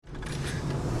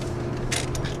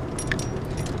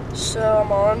So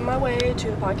I'm on my way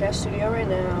to the podcast studio right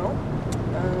now.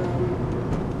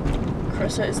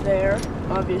 Carissa is there,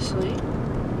 obviously,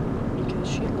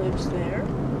 because she lives there.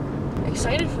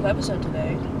 Excited for the episode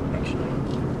today, actually.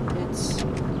 It's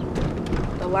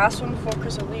the last one before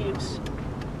Carissa leaves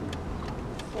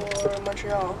for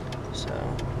Montreal, so...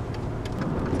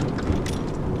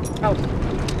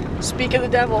 Oh, speak of the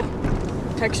devil.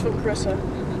 Text from Carissa.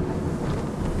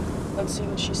 Let's see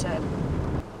what she said.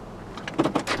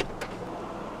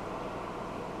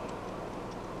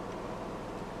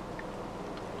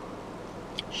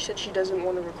 She said she doesn't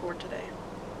want to record today.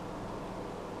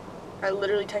 I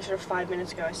literally texted her 5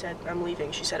 minutes ago. I said, I'm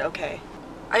leaving. She said, okay.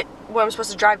 I'm supposed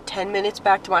to drive 10 minutes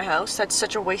back to my house? That's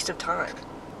such a waste of time.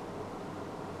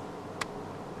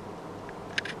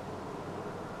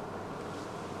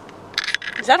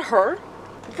 Is that her?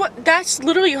 What? That's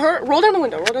literally her. Roll down the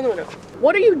window.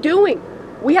 What are you doing?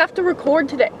 We have to record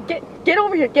today. Get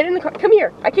over here. Get in the car. Come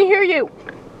here. I can't hear you.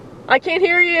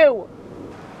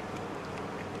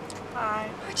 Hi.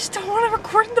 I just don't want to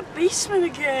record in the basement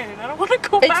again. I don't want to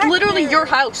go back. It's literally your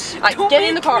house. Get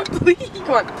in the car. Please.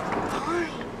 Come on. Fine.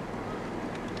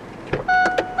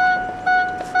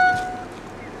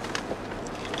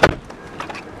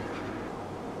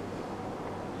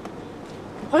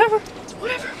 Whatever.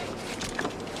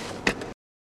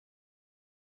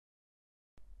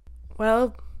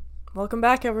 Well, welcome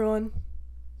back, everyone.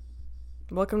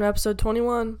 Welcome to episode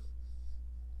 21.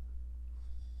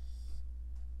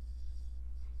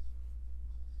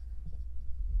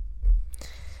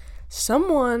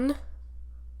 Someone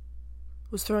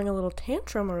was throwing a little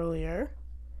tantrum earlier,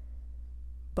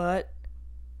 but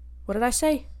what did I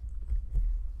say?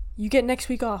 You get next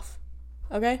week off,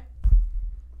 okay?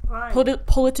 Fine.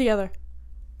 Pull it together.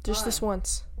 Just Fine. this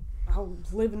once. I'll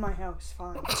live in my house.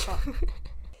 Fine.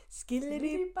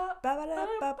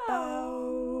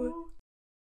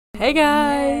 Hey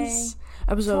guys!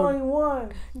 Episode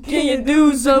 21. Can you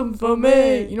do something for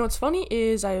me? You know what's funny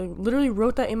is I literally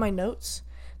wrote that in my notes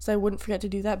so I wouldn't forget to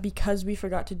do that because we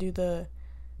forgot to do the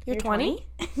You're 20?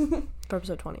 For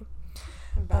episode 20.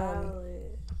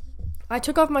 I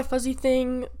took off my fuzzy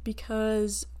thing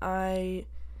because I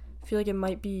feel like it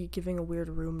might be giving a weird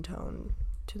room tone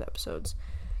to the episodes.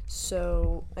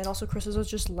 So, and also Chris's was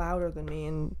just louder than me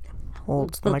and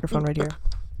holds the microphone right here.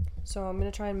 So I'm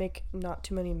going to try and make not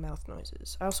too many mouth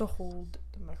noises. I also hold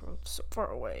the microphone so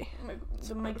far away.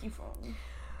 The microphone.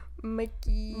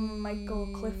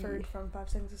 Michael Clifford from 5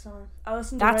 Seconds of Summer.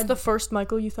 That's the first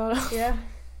Michael you thought of? Yeah.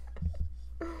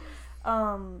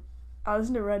 I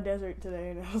listened to Red Desert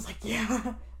today and I was like,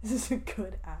 yeah, this is a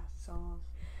good ass song.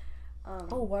 I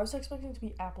was expecting it to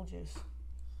be apple juice.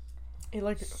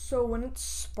 So when it's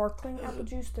sparkling apple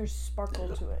juice, there's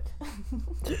sparkle to it.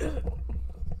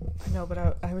 I know,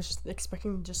 but I was just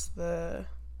expecting just the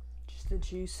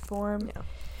juice form. Yeah.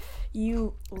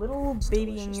 You little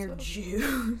baby in your though.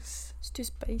 juice. It's too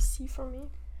spicy for me.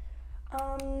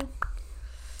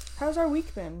 How's our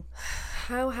week been?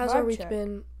 How has our week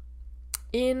been?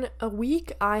 In a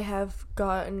week, I have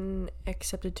gotten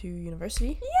accepted to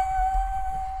university. Yay!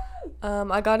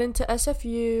 I got into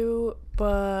SFU,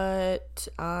 but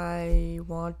I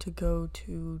want to go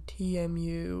to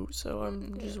TMU, so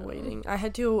I'm just waiting. I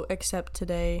had to accept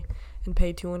today and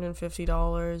pay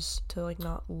 $250 to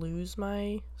not lose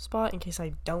my spot in case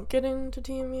I don't get into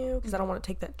TMU because I don't want to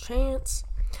take that chance.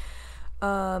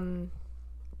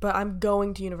 But I'm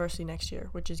going to university next year,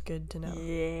 which is good to know.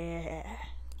 Yeah.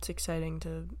 It's exciting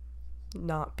to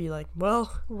not be like,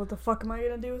 well, what the fuck am I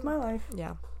gonna do with my life?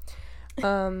 Yeah.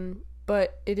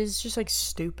 But it is just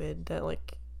stupid that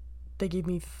they gave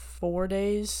me 4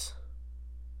 days,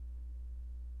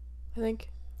 I think,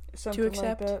 something to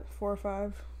accept. like that, 4 or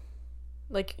 5.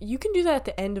 You can do that at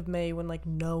the end of May when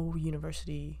no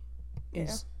university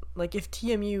is if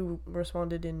TMU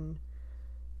responded in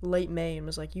late May and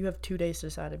was like, you have 2 days to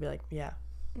decide, I'd be like, yeah.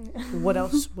 What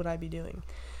else would I be doing?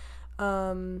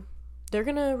 They're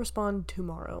gonna respond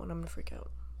tomorrow and I'm gonna freak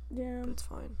out. Yeah. But it's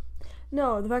fine.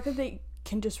 No, the fact that they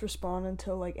can just respond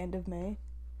until end of May.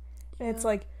 And it's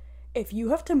if you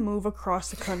have to move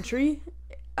across the country,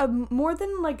 more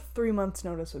than 3 months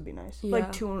notice would be nice.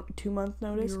 Yeah. 2 month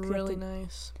notice. Be really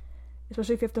nice.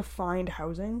 Especially if you have to find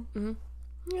housing. Mm-hmm.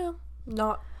 Yeah. If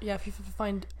you have to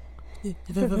find you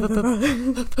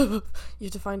have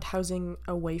to find housing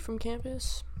away from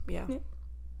campus. Yeah.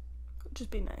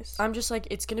 Just be nice. I'm just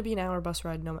it's gonna be an hour bus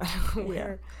ride no matter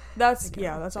where. That's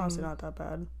honestly not that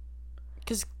bad.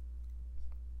 Because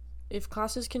if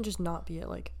classes can just not be at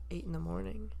 8 in the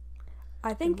morning,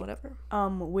 I think whatever.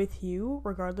 With you,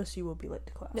 regardless, you will be late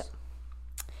to class.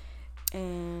 Yeah.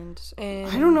 And and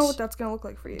I don't know what that's gonna look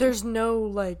like for you. There's no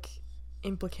like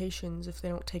implications if they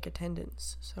don't take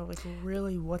attendance. So like,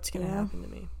 really, what's gonna happen to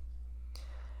me?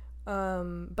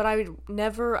 But I would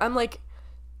never. I'm like,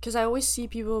 because I always see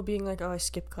people being like, oh, I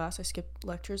skip class, I skip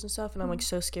lectures and stuff, and I'm like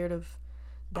so scared of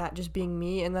that just being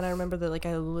me. And then I remember that like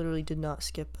I literally did not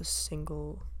skip a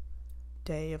single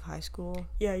day of high school.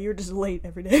 Yeah, you're just late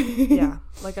every day. Yeah,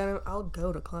 like I'll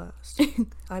go to class,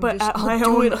 but at my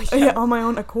own, on my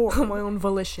own accord, on my own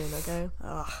volition. Okay.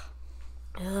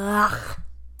 Ugh.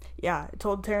 Yeah, I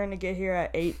told Taryn to get here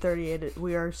at 8:38.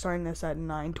 We are starting this at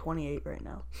 9:28 right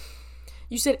now.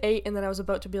 You said 8, and then I was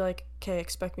about to be like, okay,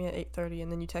 expect me at 8:30,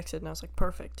 and then you texted, and I was like,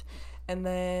 perfect. And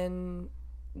then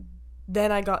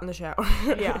I got in the shower.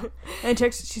 Yeah. And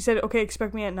she said, okay,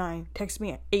 expect me at 9. Text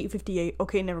me at 8:58.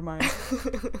 Okay, never mind.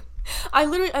 I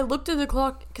looked at the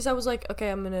clock, because I was like, okay,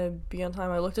 I'm going to be on time.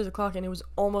 I looked at the clock, and it was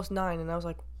almost 9, and I was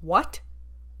like, what?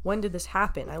 When did this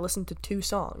happen? I listened to 2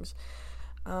 songs.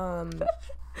 And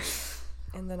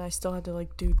then I still had to,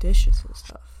 like, do dishes and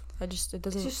stuff. It doesn't...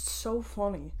 It's just so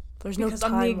funny. There's no because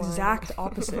I'm the exact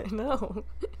opposite. No.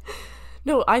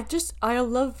 No, I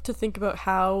love to think about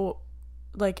how,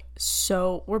 like,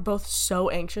 we're both so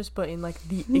anxious, but in, like,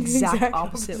 the exact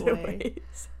opposite way.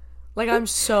 Ways. Like, I'm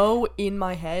so in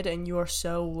my head, and you are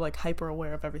so, like, hyper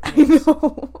aware of everything else. I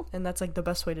know. And that's, like, the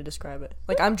best way to describe it.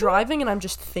 Like, I'm driving, and I'm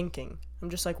just thinking. I'm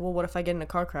just like, well, what if I get in a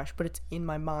car crash? But it's in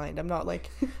my mind. I'm not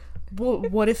like... Well,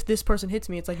 what if this person hits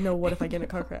me? It's like, no, what if I get in a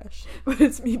car crash? But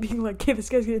it's me being like, okay, this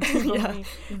guy's gonna T-bone me.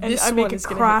 And I make a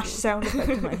crash sound effect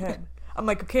in my head. I'm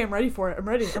like, okay, I'm ready for it. I'm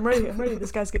ready.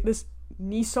 This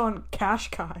Nissan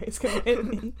Qashqai is gonna hit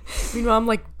me. Meanwhile, I'm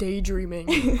like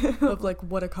daydreaming of like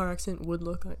what a car accident would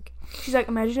look like. She's like,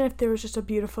 imagine if there was just a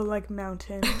beautiful like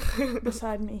mountain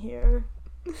beside me here.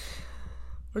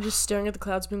 Or just staring at the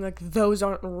clouds being like, those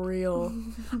aren't real.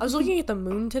 I was looking at the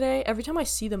moon today. Every time I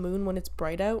see the moon when it's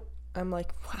bright out, I'm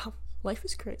like, wow, life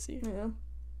is crazy. Yeah.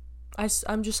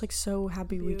 I'm just like so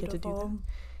happy Beautiful. We get to do that.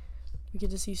 We get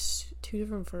to see 2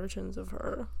 different versions of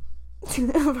her.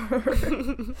 That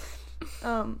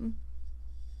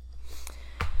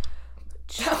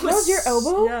was your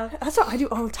elbow? Yeah. That's what I do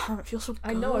all the time. It feels so good.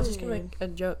 I know, I was just gonna make a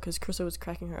joke because Krista was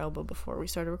cracking her elbow before we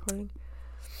started recording.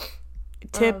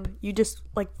 Tip, you just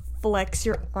like flex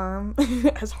your arm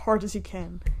as hard as you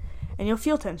can and you'll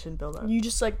feel tension build up. You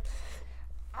just like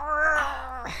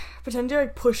pretend you're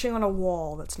like pushing on a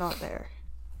wall that's not there.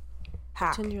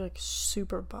 Hack. Pretend you're like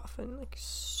super buff and like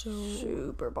so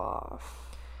super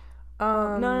buff.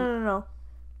 No.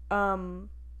 Taryn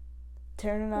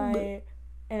and I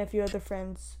and a few other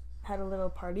friends had a little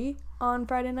party on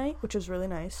Friday night, which was really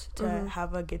nice to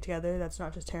have a get together that's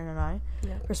not just Taryn and I,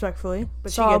 respectfully.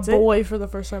 But saw she gets a boy for the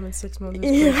first time in 6 months.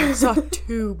 Yeah. Saw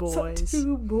 2 boys.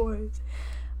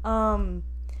 No,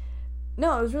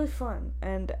 it was really fun,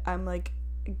 and I'm like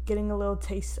getting a little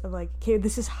taste of like, okay,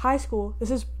 this is high school.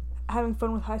 This is having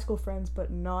fun with high school friends,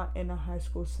 but not in a high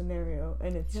school scenario,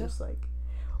 and it's just like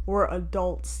we're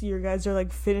adults. You guys are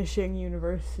like finishing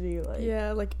university,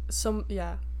 like some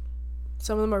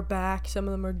of them are back, some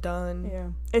of them are done. Yeah.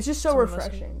 It's just so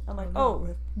refreshing. I'm like,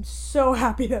 I'm so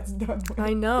happy that's done with.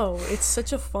 I know. It's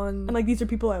such a fun... And, like, these are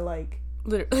people I like.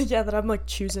 Literally, yeah, that I'm, like,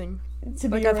 choosing. To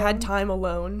like, be I've around. had time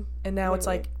alone, and now Literally. it's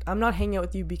like, I'm not hanging out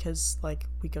with you because, like,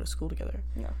 we go to school together.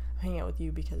 Yeah. I'm hanging out with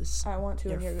you because I want to,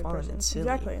 and you're a good person. And silly.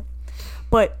 Exactly.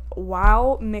 But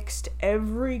WoW mixed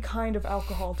every kind of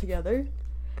alcohol together.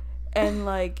 And,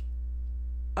 like,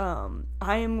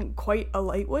 I am quite a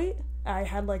lightweight. I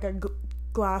had, like, a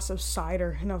glass of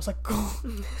cider and I was like, oh,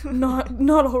 not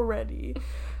already.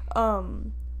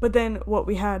 But then what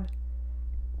we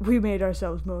made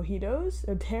ourselves mojitos,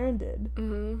 or Taryn did.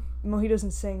 Mojitos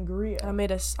and sangria.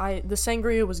 The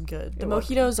sangria was good. The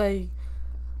mojitos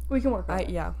we can work on it.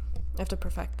 Yeah, I have to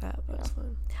perfect that, but it's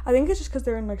fine. I think it's just because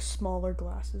they're in like smaller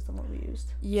glasses than what we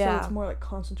used. Yeah, so it's more like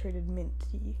concentrated mint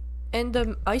tea. And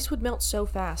the ice would melt so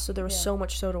fast, so there was so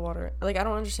much soda water. Like, I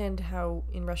don't understand how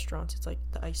in restaurants it's like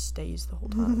the ice stays the whole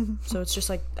time. So it's just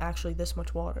like actually this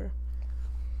much water.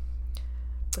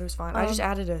 But it was fine. I just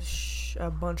added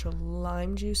a bunch of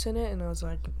lime juice in it, and I was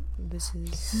like, this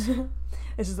is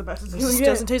the best. This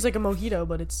doesn't taste like a mojito,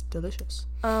 but it's delicious.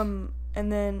 And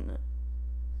then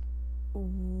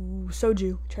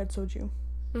soju. Tried soju.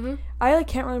 I like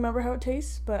can't really remember how it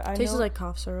tastes, but I know tastes like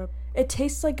cough syrup. It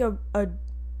tastes like a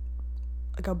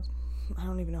I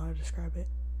don't even know how to describe it.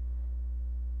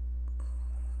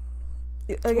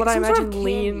 Like what I imagine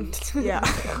lean. Yeah.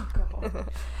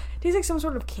 It tastes like some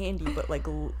sort of candy, but like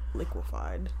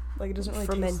liquefied. Like it doesn't really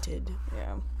fermented.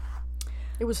 Yeah.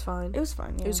 It was fine. Yeah.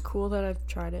 It was cool that I've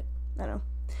tried it. I know.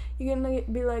 You're gonna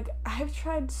be like, I've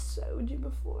tried soju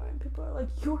before, and people are like,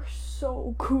 you're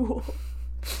so cool.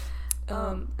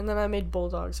 And then I made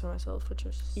bulldogs for myself, which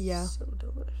are so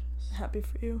delicious. Happy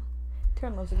for you.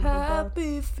 Karen loves a good bulldog.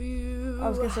 Happy for you. I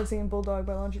was gonna start singing Bulldog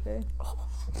by Laundry Day.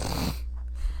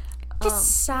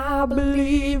 Guess I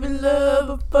believe in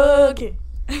love, fuck it.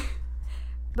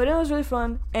 But it was really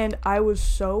fun, and I was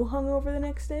so hungover the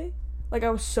next day. Like, I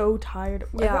was so tired.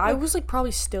 Yeah, I was, like,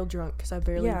 probably still drunk because I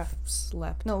barely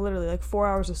slept. No, literally, like, 4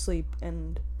 hours of sleep,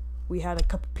 and we had a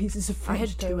couple pieces of French I had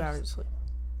 2 toast. hours of sleep.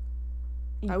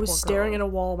 You I was poor staring girl. at a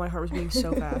wall. My heart was beating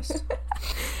so fast.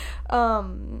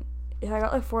 Yeah, I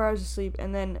got, like, 4 hours of sleep,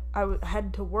 and then I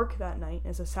had to work that night.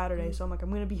 It's a Saturday, so I'm like,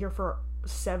 I'm gonna be here for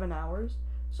 7 hours.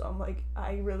 So I'm like,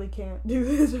 I really can't do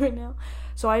this right now.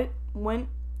 So I went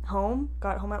home,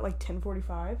 got home at, like,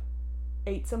 10:45,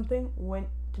 ate something, went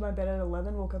to my bed at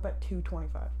 11, woke up at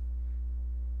 2:25.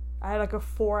 I had like a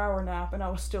 4-hour nap, and I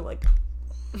was still like,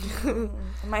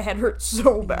 my head hurt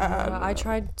so bad. Yeah, I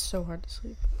tried so hard to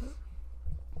sleep.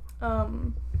 But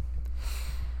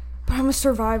I'm a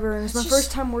survivor, and it's my It's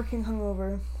first time working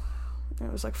hungover. And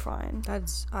it was like fine.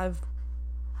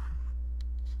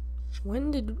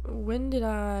 When did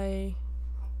I?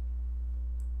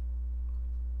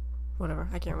 Whatever,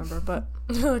 I can't remember, but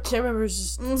I can't remember. It's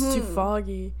just it's too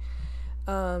foggy.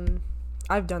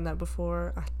 I've done that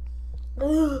before.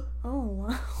 Oh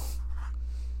wow.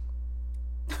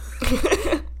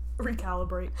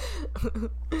 Recalibrate.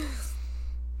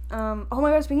 Oh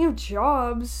my god, speaking of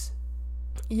jobs,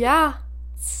 Yeah,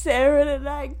 Sarah and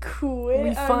I quit.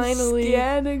 We finally- our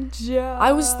standing job.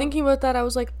 I was thinking about that. I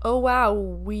was like, oh wow,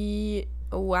 we.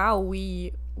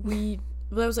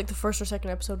 That was like the first or second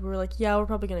episode. We were like, yeah, we're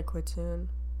probably gonna quit soon.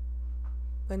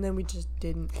 And then we just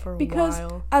didn't for a because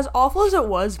while. as awful as it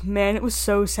was, man, it was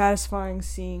so satisfying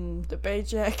seeing The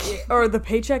paycheck. or the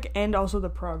paycheck and also the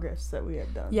progress that we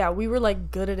had done. Yeah, we were like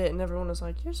good at it, and everyone was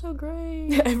like, "You're so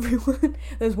great." Everyone,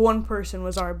 there's one person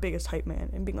was our biggest hype man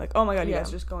and being like, "Oh my god, you Yeah. guys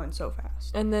are just going so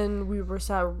fast." And then we were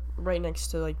sat right next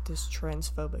to like this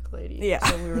transphobic lady. Yeah.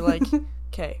 So we were like,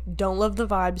 "Okay, don't love the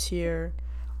vibes here."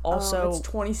 Also, it's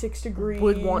 26 degrees.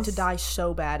 would want to die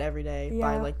so bad every day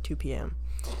by Yeah. like 2 p.m.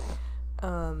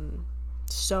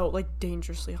 So like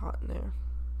dangerously hot in there.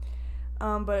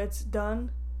 But it's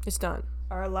done. It's done.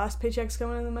 Our last paycheck's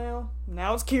coming in the mail.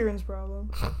 Now it's Kieran's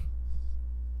problem.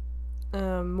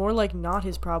 More like not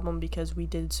his problem because we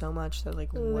did so much that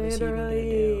like what is he even gonna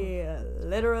do?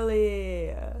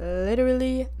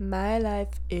 Literally, my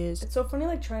life is It's so funny,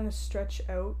 like trying to stretch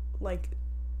out like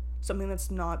something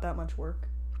that's not that much work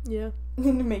yeah.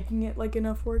 into making it like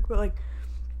enough work. But like,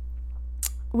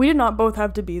 we did not both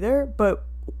have to be there, but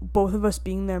both of us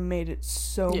being there made it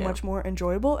so Yeah. much more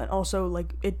enjoyable, and also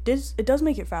like it does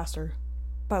make it faster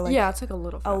by like Yeah, it's like a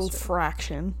little a faster.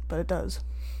 fraction, but it does.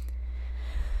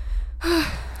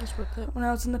 It's worth it. When I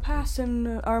was in the past,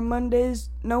 and our Wednesdays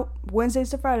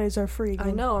to Fridays are free again.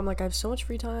 I know. I'm like I have so much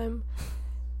free time.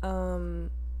 Oh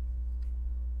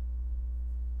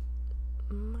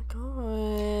my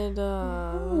god.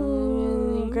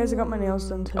 Guys, I got my nails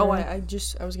done today. Oh, I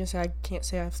was gonna say I can't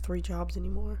say I have 3 jobs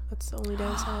anymore. That's the only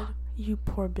downside. You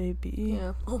poor baby.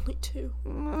 Yeah, only 2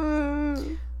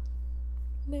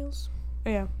 nails.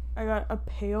 Yeah, I got a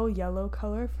pale yellow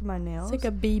color for my nails. It's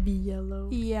like a baby yellow.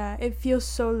 Yeah, it feels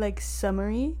so like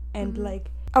summery and like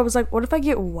I was like, what if I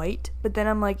get white? But then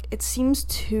I'm like, it seems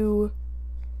too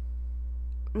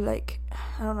like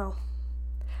I don't know.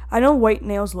 I know white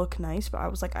nails look nice, but I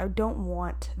was like, I don't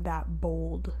want that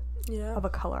bold Yeah, of a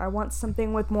color. I want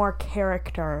something with more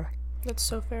character. that's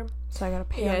so fair. So I got a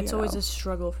pale Yeah, it's yellow. always a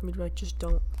struggle for me to be like, just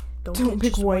don't Don't get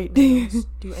pick just white. nails.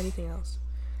 Do anything else.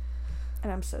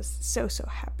 And I'm so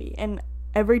happy. And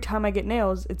every time I get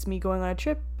nails, it's me going on a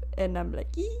trip, and I'm like,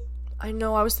 ee. I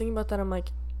know. I was thinking about that. I'm like,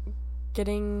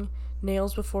 getting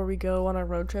nails before we go on our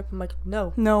road trip. I'm like,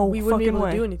 no, we wouldn't be fucking able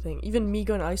way. to do anything. Even me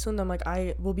going to Iceland, I'm like,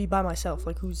 I will be by myself.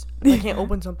 Like, if I can't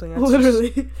open something, that's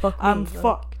Literally, just, fuck me. I'm like,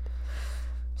 fucked.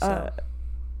 So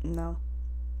No,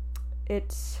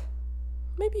 it's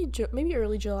maybe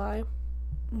early July,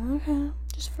 okay.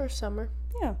 just for summer.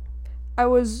 Yeah, I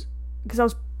was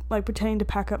like pretending to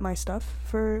pack up my stuff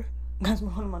for guys.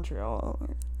 We're in Montreal.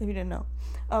 If you didn't know,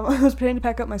 I was pretending to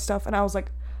pack up my stuff, and I was like,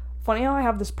 funny how I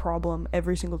have this problem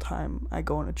every single time I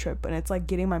go on a trip, and it's like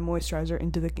getting my moisturizer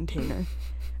into the container.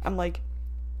 I'm like,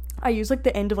 I use like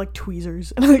the end of like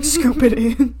tweezers and I like scoop it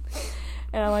in,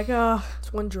 and I'm like,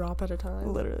 It's one drop at a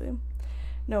time. literally.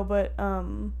 No, but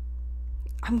I'm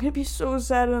gonna be so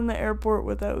sad in the airport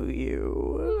without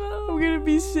you. I'm gonna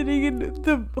be sitting in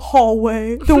the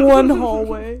hallway, the one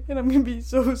hallway, and I'm gonna be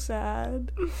so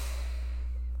sad.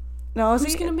 No,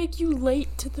 Who's gonna make you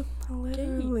late to the gate?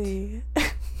 literally.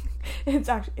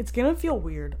 It's gonna feel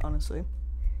weird, honestly.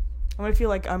 I'm gonna feel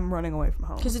like I'm running away from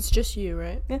home. Because it's just you,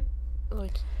 right? Yeah.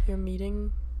 Like, you're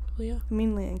meeting Leah?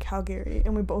 Mainly in Calgary,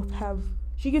 and we both have.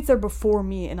 She gets there before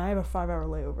me, and I have a 5-hour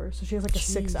layover, so she has like a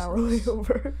 6-hour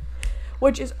layover.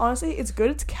 Which is honestly, it's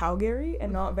good. It's Calgary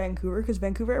and not Vancouver, because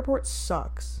Vancouver Airport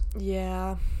sucks.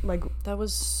 Yeah. Like, That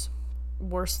was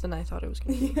worse than I thought it was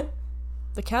gonna be. yeah.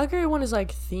 The Calgary one is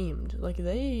like themed. Like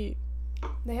they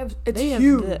It's have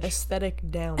huge. the aesthetic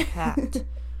down pat.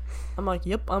 I'm like,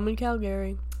 yep, I'm in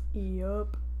Calgary.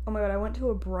 Yup. Oh my god, I went to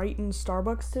a Brighton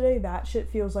Starbucks today. That shit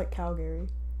feels like Calgary.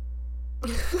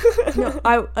 No,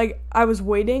 I was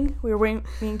waiting. We were waiting.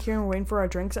 Me and Kieran were waiting for our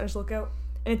drinks. I just look out,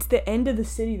 and it's the end of the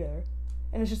city there,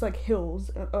 and it's just like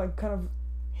hills, like kind of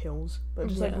hills, but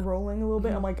just like Yeah. rolling a little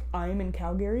bit. I'm like, I'm in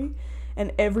Calgary,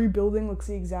 and every building looks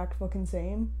the exact fucking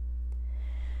same.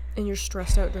 And you're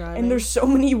stressed out driving. And there's so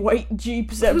many white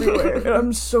Jeeps everywhere, and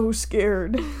I'm so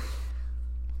scared.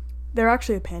 They're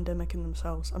actually a pandemic in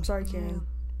themselves. I'm sorry, Kieran. Yeah.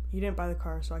 You didn't buy the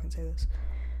car, so I can say this.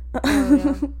 Oh,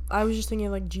 yeah. I was just thinking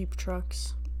of like Jeep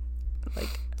trucks.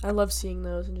 Like, I love seeing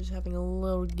those and just having a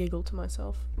little giggle to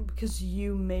myself. Because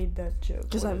you made that joke.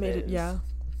 Because I made it, yeah.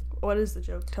 What is the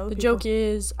joke? Tell The people. joke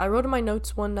is, I wrote in my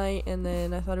notes one night, and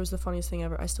then I thought it was the funniest thing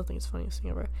ever. I still think it's the funniest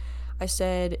thing ever. I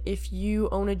said, if you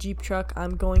own a Jeep truck,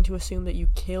 I'm going to assume that you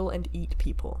kill and eat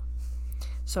people.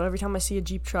 So every time I see a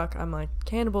Jeep truck, I'm like,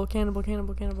 cannibal, cannibal,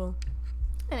 cannibal, cannibal.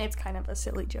 And it's kind of a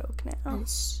silly joke now.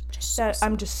 It's just That so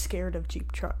I'm just scared of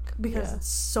Jeep truck because Yeah. it's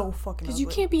so fucking Because ugly. you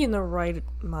can't be in the right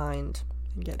mind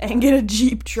and get and get a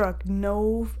Jeep truck.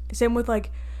 No. Same with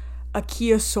like a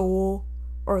Kia Soul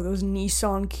or those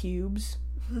Nissan Cubes.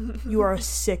 You are a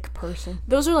sick person.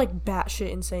 Those are like batshit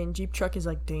insane. Jeep truck is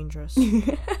like dangerous.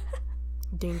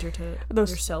 Danger to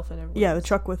yourself and everyone. Yeah, the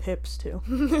truck with hips too.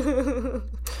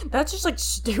 That's just like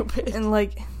stupid. And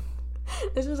like,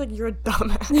 It's just like you're a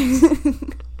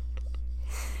dumbass.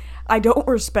 I don't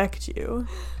respect you.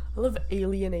 I love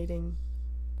alienating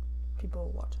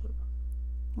people watching.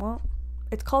 Well,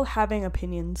 it's called having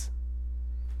opinions.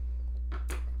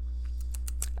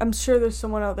 I'm sure there's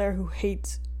someone out there who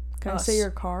hates. Can Us. I say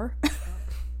your car?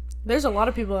 There's a lot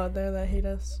of people out there that hate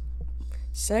us.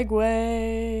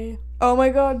 Segway. Oh my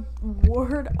god.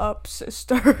 Word up,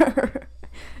 sister.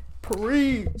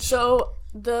 Preach. So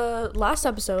the last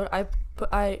episode,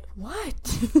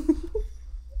 what?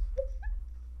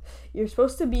 You're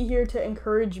supposed to be here to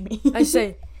encourage me. I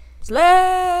say,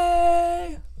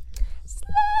 slay.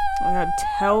 Oh my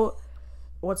god,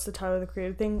 what's the Tyler the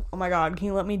Creator thing? Oh my god, can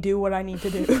you let me do what I need to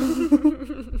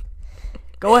do?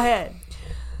 Go ahead.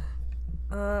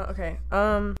 Okay.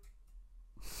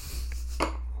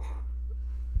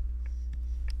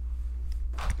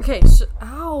 Okay, so,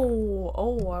 ow.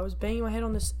 Oh, I was banging my head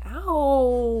on this.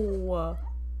 Ow.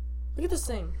 Look at this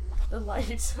thing. The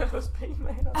light. I was banging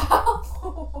my head on.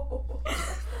 Ow.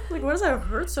 Like, why does that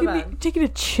hurt so bad? Taking a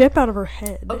chip out of her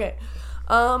head. Okay.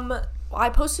 I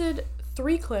posted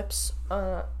 3 clips.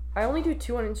 I only do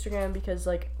 2 on Instagram because,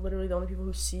 like, literally the only people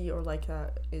who see or like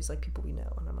that is, like, people we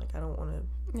know. And I'm like, I don't want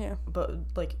to, Yeah. but,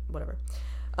 like, whatever.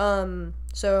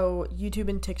 So YouTube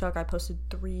and TikTok, I posted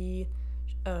 3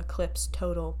 clips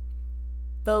total.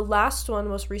 The last one,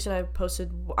 most recent I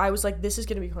posted, I was like, this is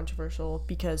going to be controversial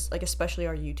because, like, especially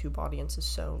our YouTube audience is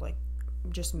so, like,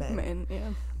 just men. Man,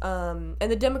 yeah.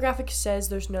 And the demographic says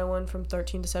there's no one from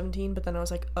 13 to 17, but then I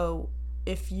was like, oh,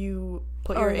 if you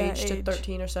put your age to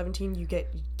 13 or 17, you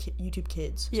get YouTube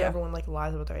Kids. So Yeah. everyone, like,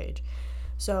 lies about their age.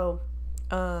 So,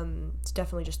 it's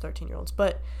definitely just 13-year-olds.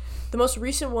 But the most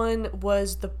recent one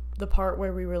was the part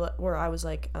where I was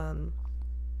like,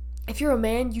 if you're a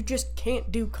man, you just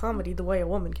can't do comedy the way a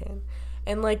woman can.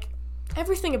 And, like,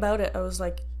 everything about it, I was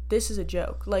like, this is a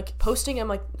joke. Like, posting, I'm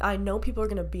like, I know people are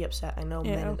going to be upset. I know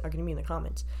men are going to be in the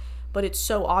comments. But it's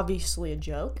so obviously a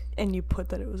joke. And you put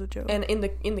that it was a joke. And in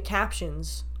the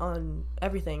captions on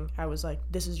everything, I was like,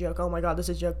 this is a joke. Oh my god, this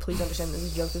is a joke. Please understand this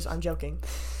is a joke. I'm joking.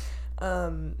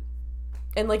 And,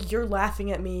 like, you're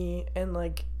laughing at me, and,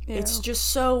 like, it's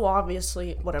just so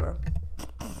obviously, whatever.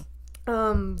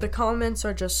 The comments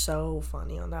are just so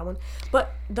funny on that one.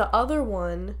 But the other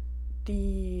one,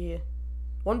 the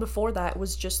one before that,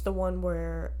 was just the one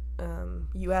where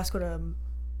you ask what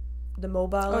the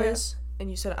mobile is, and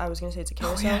you said I was gonna say it's a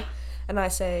carousel, and I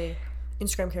say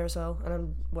Instagram carousel, and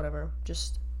I'm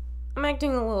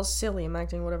acting a little silly. I'm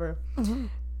acting whatever. Mm-hmm.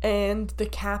 And the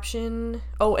caption.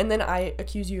 Oh, and then I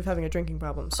accuse you of having a drinking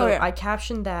problem. So I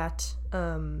captioned that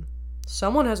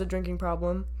someone has a drinking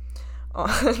problem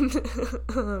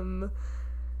on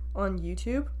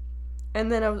YouTube,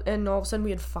 And then and all of a sudden we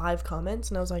had 5 comments,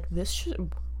 and I was like,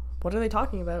 what are they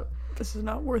talking about? This is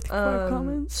not worth 5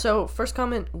 comments. So, first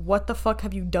comment, what the fuck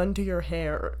have you done to your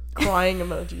hair? Crying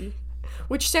emoji.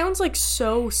 Which sounds like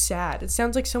so sad. It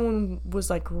sounds like someone was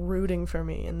like rooting for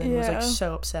me and then was like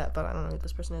so upset, but I don't know who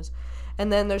this person is.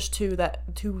 And then there's two that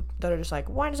are just like,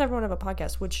 why does everyone have a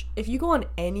podcast? Which, if you go on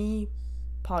any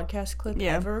podcast clip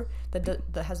ever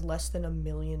that has less than 1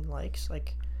 million likes,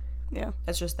 like,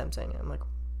 that's just them saying it. I'm like,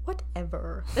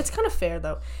 whatever. It's kind of fair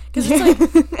though, because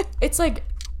it's like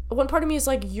one part of me is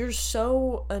like, you're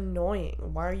so annoying.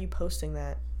 Why are you posting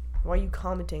that? Why are you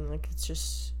commenting? Like, it's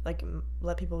just like,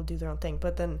 let people do their own thing.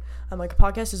 But then I'm like, a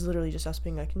podcast is literally just us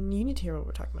being like, you need to hear what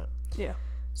we're talking about. Yeah.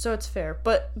 So it's fair.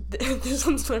 But this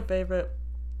one's my favorite.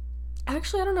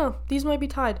 Actually, I don't know. These might be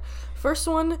tied. First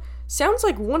one sounds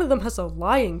like one of them has a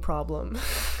lying problem.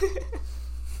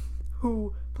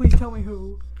 Who? Please tell me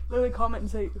who. Literally comment and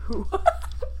say who.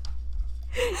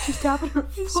 She's tapping her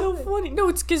foot. It's so funny. No,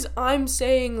 it's because I'm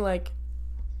saying like,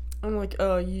 I'm like,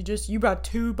 oh, you brought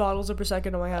 2 bottles of Prosecco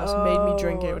to my house, made me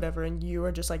drink it, whatever, and you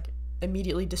are just like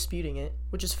immediately disputing it,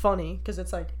 which is funny because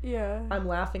it's like, I'm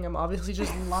laughing, I'm obviously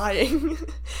just lying,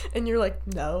 and you're like,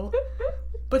 no.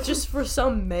 But just for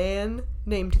some man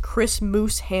named Chris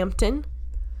Moose Hampton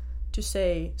to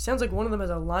say, sounds like one of them has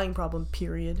a lying problem,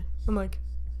 period. I'm like,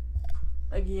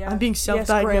 I'm being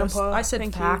self-diagnosed. Yes, I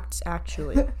said facts,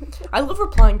 actually. I love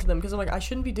replying to them because I'm like, I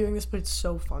shouldn't be doing this, but it's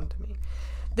so fun to me.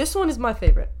 This one is my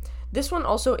favorite. This one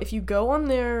also, if you go on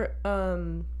their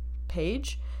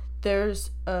page,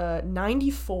 there's a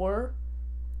 94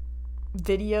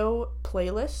 video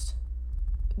playlist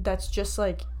that's just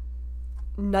like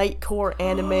nightcore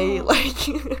anime, like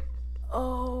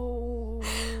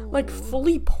like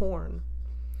fully porn.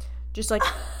 Just like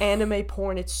anime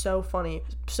porn. It's so funny.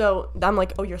 So I'm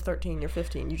like, oh, you're 13, you're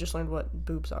 15, you just learned what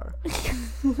boobs are.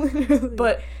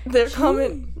 But their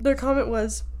comment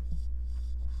was,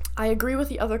 I agree with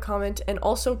the other comment, and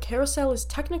also carousel is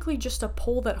technically just a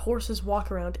pole that horses walk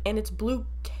around, and it's blue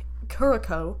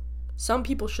Kuroko. Some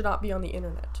people should not be on the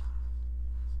internet.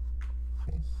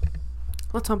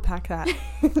 Let's unpack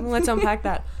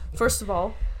that. First of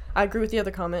all, I agree with the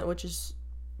other comment, which is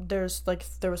there was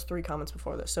 3 comments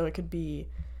before this, so it could be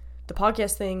the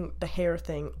podcast thing, the hair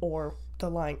thing, or the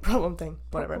lying problem thing,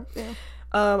 whatever.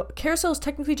 Carousel is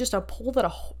technically just a pole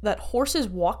that horses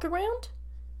walk around.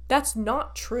 That's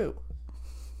not true.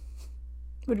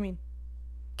 What do you mean?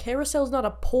 Carousel is not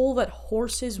a pole that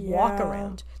horses walk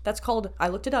around. That's called, I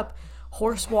looked it up,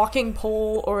 horse walking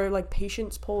pole or like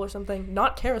patience pole or something.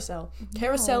 Not carousel. No.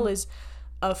 Carousel is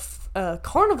a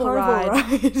carnival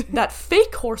ride that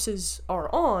fake horses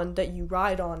are on, that you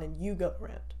ride on and you go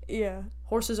around. Yeah.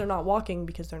 Horses are not walking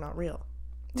because they're not real.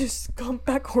 Just come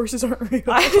back, horses aren't real.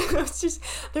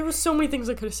 There was so many things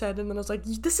I could have said, and then I was like,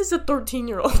 this is a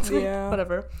 13-year-old. Yeah.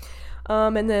 Whatever.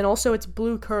 And then also it's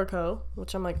blue Kuroko,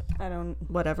 which I'm like,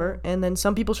 whatever. And then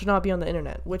some people should not be on the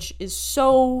internet, which is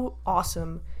so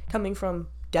awesome, coming from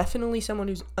definitely someone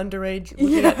who's underage,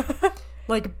 looking at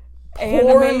like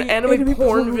anime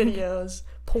porn videos,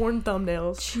 porn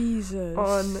thumbnails. Jesus.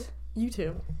 On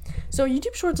YouTube. So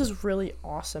YouTube Shorts is really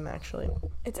awesome, actually.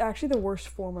 It's actually the worst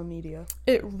form of media.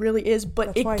 It really is,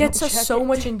 but it gets us so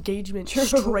much engagement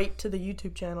straight to the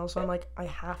YouTube channel, so I'm like, I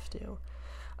have to.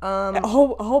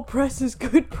 All press is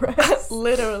good press.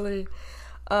 Literally.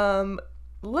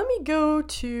 Let me go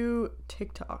to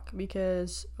TikTok,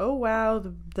 because, oh wow,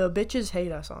 the bitches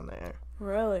hate us on there.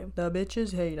 Really? The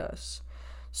bitches hate us.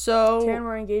 So Taryn,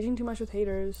 we're engaging too much with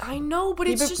haters. I know, but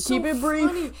it's just so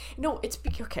funny. No, it's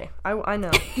okay. I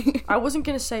know. I wasn't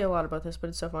gonna say a lot about this, but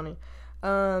it's so funny.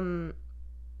 So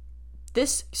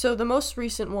the most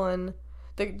recent one,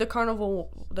 the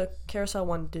carnival, the carousel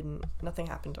one nothing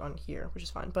happened on here, which is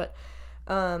fine. But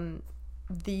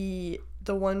the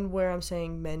one where I'm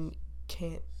saying men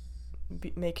can't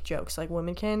make jokes like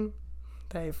women can,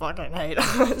 they fucking hate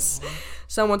us.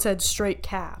 Someone said straight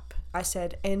cap. I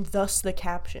said, and thus the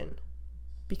caption,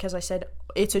 because I said,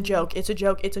 it's a joke, it's a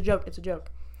joke, it's a joke, it's a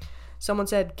joke. Someone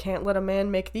said, can't let a man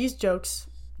make these jokes,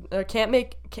 or can't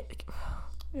let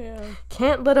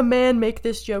a man make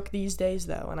this joke these days,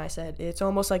 though. And I said, it's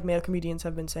almost like male comedians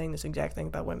have been saying this exact thing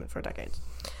about women for decades.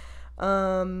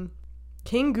 King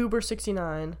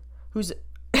Goober69, whose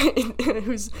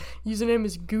username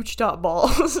is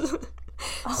gooch.balls,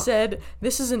 said,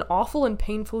 this is an awful and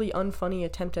painfully unfunny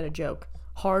attempt at a joke.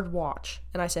 Hard watch.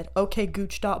 And I said, okay,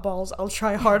 gooch.balls, I'll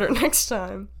try harder next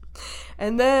time.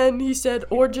 And then he said,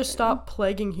 or just stop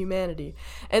plaguing humanity.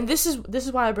 And this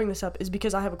is why I bring this up, is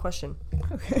because I have a question.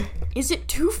 Okay. Is it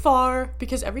too far?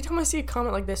 Because every time I see a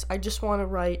comment like this, I just want to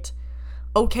write,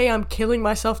 okay, I'm killing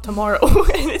myself tomorrow,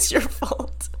 and it's your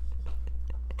fault.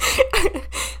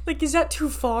 Like, is that too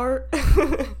far?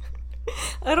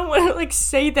 I don't want to, like,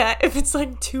 say that if it's,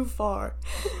 like, too far.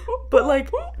 But, like,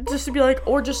 just to be like,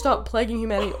 or just stop plaguing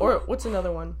humanity. Or, what's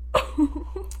another one?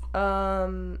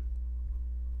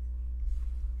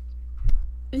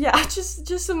 Yeah, just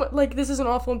some, like, this is an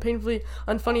awful and painfully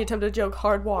unfunny attempt at a joke.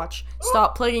 Hard watch.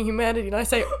 Stop plaguing humanity. And I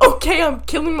say, okay, I'm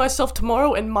killing myself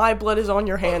tomorrow, and my blood is on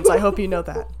your hands. I hope you know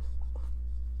that.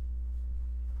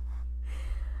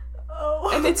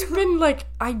 And it's been, like,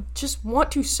 I just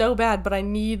want to so bad, but I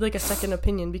need, like, a second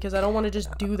opinion, because I don't want to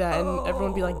just do that and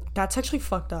everyone be like, that's actually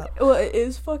fucked up. Well, it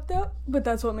is fucked up, but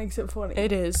that's what makes it funny.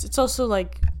 It is. It's also,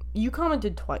 like, you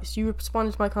commented twice. You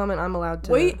responded to my comment, I'm allowed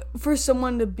to... Wait for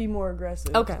someone to be more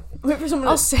aggressive. Okay. Wait for someone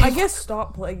I'll to... say... I guess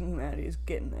stop plaguing humanity is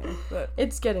getting there, but...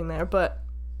 It's getting there, but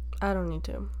I don't need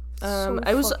to.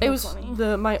 It was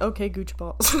funny. My okay Gooch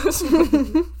balls.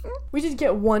 We did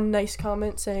get one nice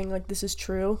comment saying, like, this is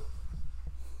true.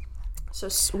 So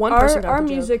one person got our the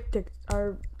music joke.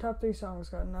 Our top 3 songs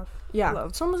got enough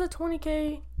love. It's almost at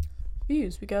 20k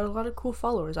views. We got a lot of cool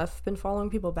followers. I've been following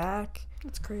people back.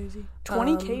 That's crazy.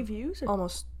 20k views?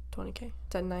 Almost 20k.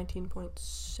 It's at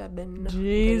 19.7.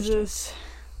 Jesus.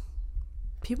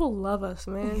 People love us,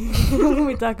 man. When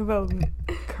we talk about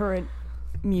current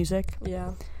music.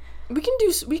 Yeah. We can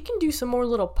do some more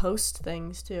little post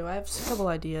things too. I have a couple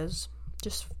ideas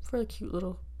just for the cute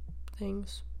little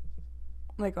things.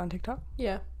 Like on TikTok?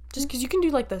 Yeah. Just because you can do,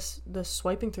 like, the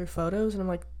swiping through photos, and I'm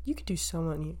like, you could do so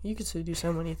many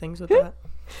things with that.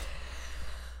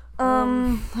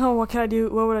 What can I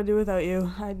do? What would I do without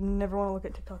you? I never want to look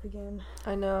at TikTok again.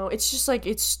 I know. It's just, like,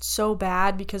 it's so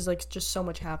bad because, like, just so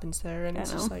much happens there, and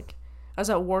it's just, like, I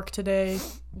was at work today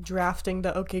drafting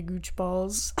the OK Gooch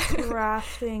balls.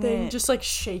 Drafting thing, it. just, like,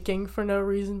 shaking for no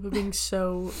reason, but being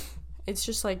so... It's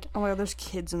just, like... Oh my god, there's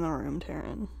kids in the room,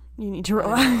 Taryn. You need to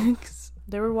relax.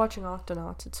 They were watching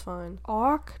Octonauts. It's fine.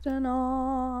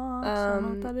 Octonauts. I don't know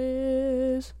what that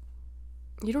is.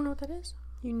 You don't know what that is?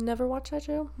 You never watched that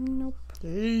show? Nope.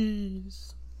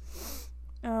 Jeez.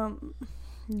 Jeez.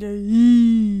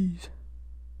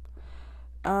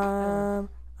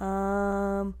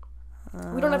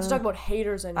 We don't have to talk about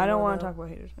haters anymore. I don't want to talk about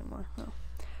haters anymore.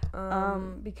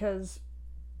 No. Because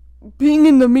being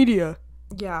in the media.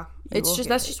 Yeah. It's just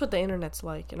that's just what the internet's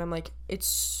like, and I'm like,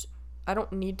 I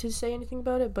don't need to say anything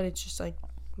about it, but it's just, like,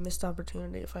 missed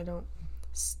opportunity if I don't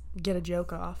get a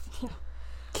joke off. Yeah.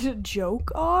 Get a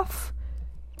joke off?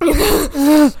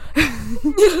 Oh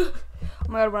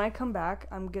my god, when I come back,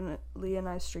 Leah and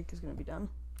I's streak is gonna be done.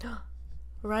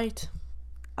 Right.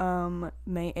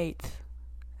 May 8th.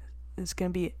 It's gonna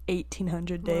be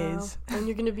 1,800 days. Wow. And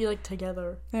you're gonna be, like,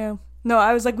 together. Yeah. No,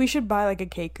 I was like, we should buy, like, a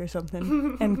cake or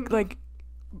something. And, like,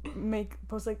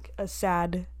 post, like, a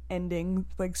sad ending,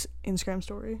 like, Instagram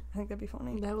story. I think that'd be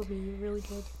funny. That would be really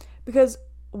good. Because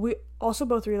we also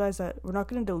both realized that we're not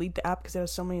going to delete the app because it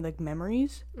has so many, like,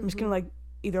 memories. I'm just going to, like,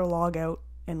 either log out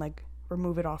and, like,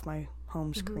 remove it off my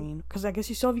home screen. Because I guess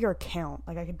you still have your account.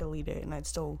 Like, I could delete it and I'd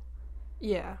still...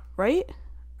 Yeah. Right?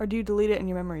 Or do you delete it and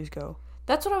your memories go?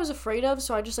 That's what I was afraid of,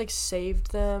 so I just, like,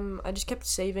 saved them. I just kept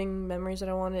saving memories that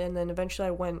I wanted, and then eventually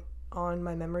I went on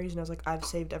my memories and I was like, I've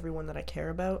saved everyone that I care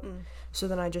about. So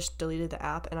then I just deleted the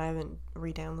app and I haven't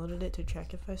re-downloaded it to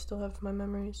check if I still have my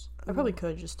memories. I probably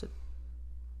could just to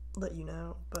let you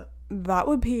know, but that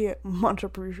would be much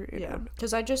appreciated. Yeah,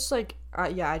 because I just, like,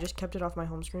 I just kept it off my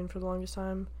home screen for the longest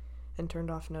time and turned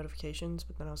off notifications,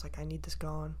 but then I was like, I need this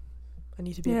gone. I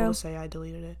need to be able to say I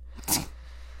deleted it.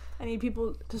 I need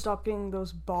people to stop getting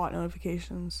those bot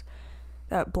notifications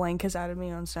that Blank has added me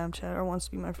on Snapchat or wants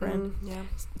to be my friend. Yeah.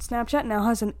 Snapchat now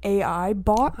has an AI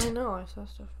bot. I know, I saw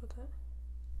stuff with that.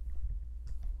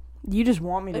 You just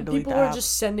want me to delete that. And people are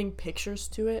just sending pictures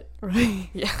to it. Right.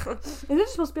 Yeah. Is it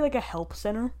supposed to be like a help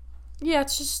center? Yeah,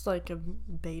 it's just like a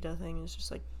beta thing. It's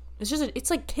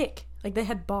like Kik. Like, they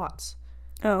had bots.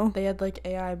 Oh. They had, like,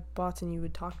 AI bots and you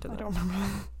would talk to them. I don't remember.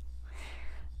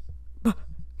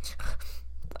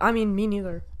 I mean, me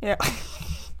neither. Yeah.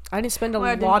 I didn't spend a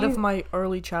lot of my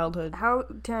early childhood. How,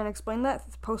 Taryn, explain that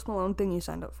Post Malone thing you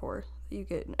signed up for. You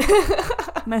get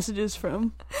messages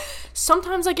from.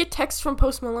 Sometimes I get texts from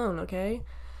Post Malone, okay?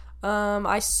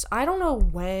 I don't know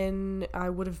when I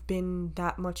would have been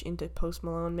that much into Post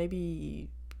Malone. Maybe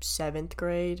 7th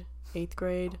grade, 8th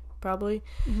grade, probably.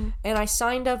 Mm-hmm. And I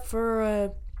signed up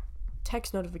for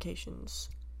text notifications.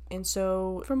 And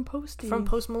so... From Post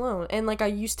Malone. And, like, I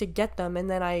used to get them, and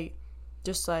then I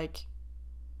just, like...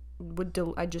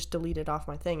 I just deleted off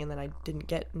my thing, and then I didn't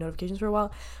get notifications for a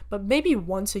while. But maybe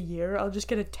once a year I'll just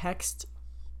get a text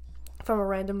from a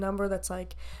random number that's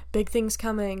like, big things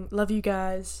coming, love you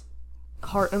guys,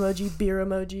 heart emoji, beer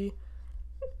emoji.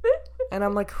 And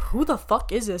I'm like, who the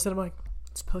fuck is this? And I'm like,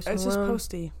 it's Post Malone. It's just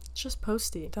Posty. It's just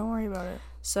Posty. Don't worry about it.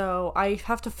 So I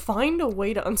have to find a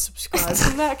way to unsubscribe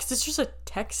from that because it's just a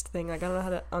text thing. Like I don't know how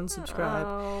to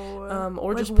unsubscribe.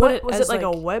 Or just put it. Was as it like a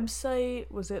website?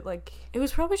 Was it like? It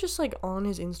was probably just like on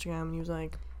his Instagram, and he was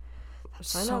like,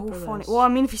 "Sign up for funny." this." Well, I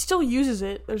mean, if he still uses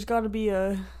it, there's got to be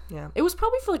a. Yeah, it was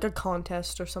probably for like a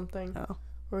contest or something. Oh.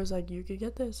 Where it was like, you could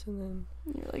get this, and then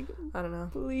You're like, I don't know.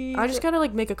 please. I just gotta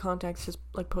like make a contact, just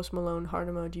like Post Malone, heart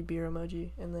emoji, beer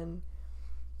emoji, and then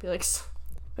be like,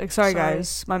 sorry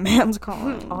guys, my man's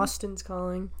calling. Austin's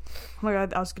calling. Oh my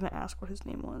god, I was gonna ask what his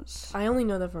name was. I only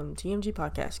know that from TMG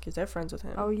podcast because they're friends with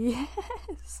him. Oh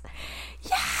yes,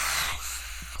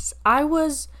 yes. I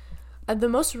was at the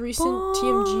most recent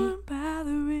TMG. By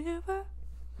the river.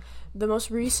 The most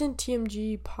recent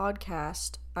TMG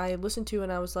podcast I listened to,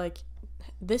 and I was like,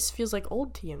 this feels like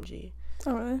old TMG.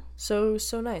 Oh really? So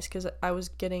nice, because I was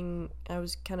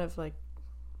kind of like,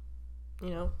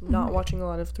 not watching a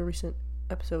lot of the recent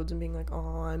episodes and being like,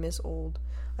 oh, I miss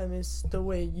the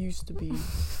way it used to be.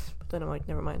 But then I'm like,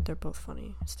 never mind, they're both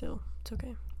funny still. It's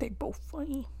okay. They both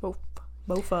funny.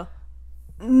 Bofa.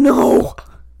 No.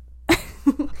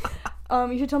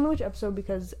 You should tell me which episode,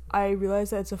 because I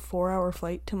realized that it's a 4-hour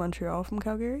flight to Montreal from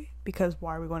Calgary, because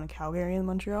why are we going to Calgary and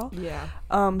Montreal? Yeah.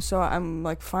 So I'm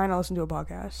like, fine, I'll listen to a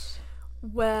podcast.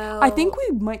 Well, I think we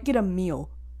might get a meal,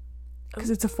 because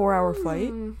it's a 4-hour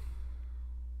flight.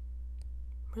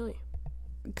 Really?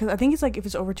 Because I think it's like if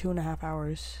it's over 2.5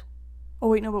 hours. Oh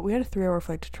wait, no, but we had a 3-hour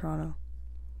flight to Toronto.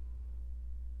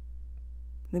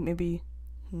 I think maybe.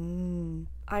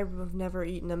 I've never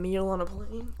eaten a meal on a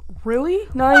plane. Really?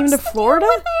 Not even to Florida?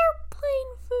 With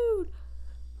airplane food.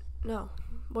 No.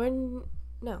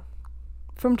 No.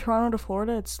 From Toronto to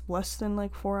Florida, it's less than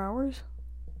like 4 hours.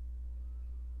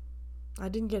 I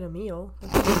didn't get a meal.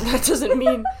 That doesn't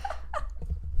mean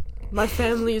my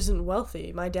family isn't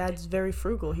wealthy. My dad's very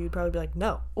frugal. He would probably be like,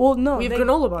 no. Well, no. We have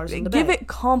granola bars in the give bag. it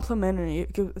complimentary.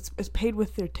 It's paid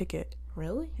with their ticket.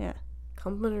 Really? Yeah.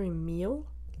 Complimentary meal?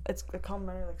 It's a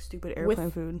complimentary, like, stupid airplane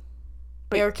food.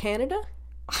 But Air Canada?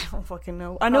 I don't fucking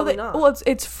know. I know that. Not. Well,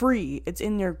 it's free. It's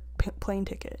in your plane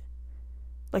ticket.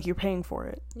 Like, you're paying for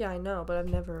it. Yeah, I know, but I've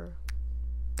never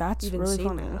That's even really seen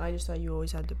funny. that. I just thought you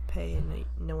always had to pay, and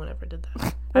no one ever did that.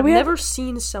 Well, I've we never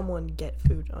seen someone get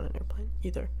food on an airplane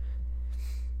either.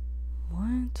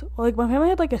 What? Well, like, my family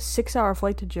had like a 6-hour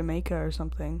flight to Jamaica or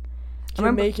something.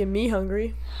 You're making me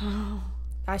hungry.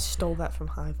 I stole that from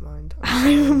Hive Mind.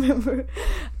 I remember.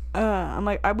 I'm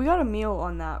like, we got a meal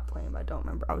on that plane, but I don't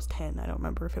remember. I was 10. I don't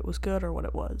remember if it was good or what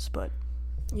it was, but.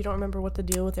 You don't remember what the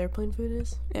deal with airplane food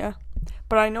is? Yeah.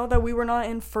 But I know that we were not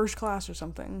in first class or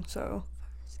something, so.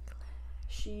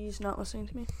 She's not listening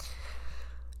to me.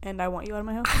 And I want you out of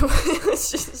my house.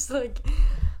 It's just like,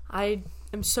 I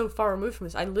am so far removed from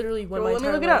this. I literally went my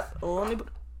entire life. Let me look it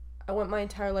up. I went my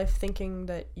entire life thinking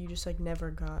that you just like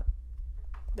never got.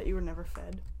 That you were never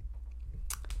fed.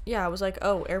 Yeah, I was like,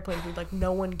 oh, airplane food. Like,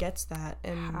 no one gets that.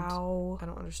 And how I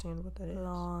don't understand what that is.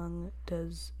 long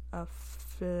does a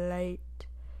flight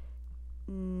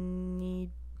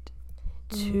need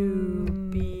to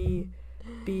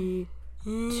be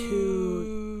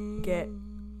to get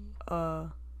a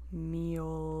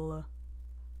meal?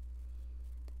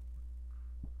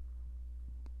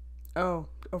 Oh,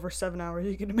 over 7 hours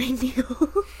you get a main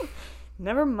meal.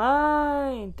 Never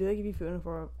mind. Do they give you food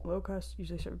for a low cost?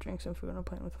 Usually serve drinks and food on a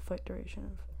plane with a flight duration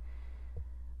of.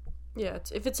 Yeah,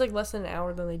 if it's like less than an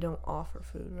hour, then they don't offer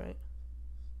food, right?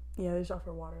 Yeah, they just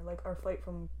offer water. Like our flight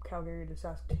from Calgary to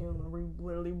Saskatoon, we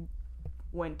literally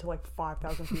went to like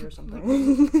 5,000 feet or something.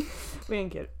 We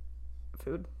didn't get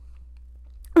food.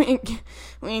 We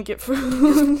didn't get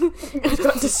food. We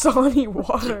got Dasani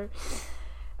water.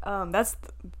 That's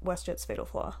WestJet's fatal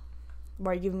flaw.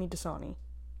 Why are you giving me Dasani?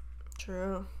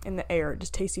 True. In the air, it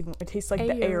tastes like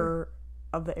the air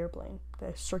of the airplane,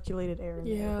 the circulated air in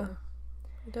the airplane.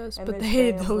 It does. And but they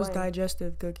hate those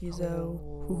digestive cookies, though.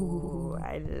 Ooh,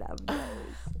 I love those.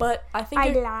 But I think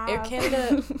Air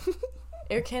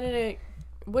Canada.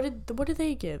 What do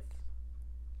they give?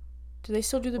 Do they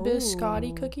still do the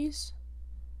biscotti cookies?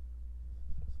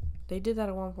 They did that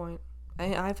at one point.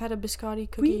 I've had a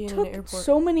biscotti cookie in an airport.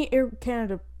 So many Air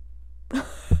Canada.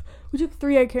 We took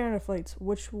 3 Air Canada flights.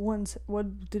 Which ones?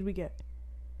 What did we get?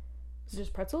 Is it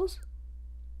just pretzels?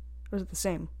 Or is it the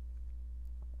same?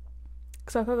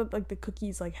 Because I thought that like the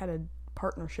cookies like had a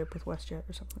partnership with WestJet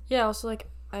or something. Yeah. Also, like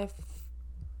I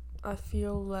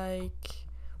feel like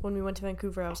when we went to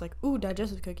Vancouver, I was like, ooh,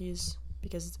 digestive cookies,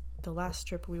 because the last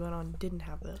trip we went on didn't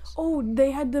have those. Oh,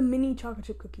 they had the mini chocolate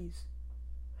chip cookies.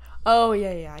 Oh,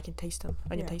 yeah, I can taste them. I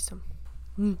can Yeah. taste them.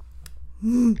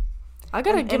 I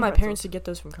gotta get my pretzels. parents to get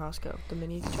those from Costco, the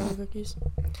mini chocolate cookies.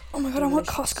 Oh my god, I want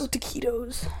Delicious. Costco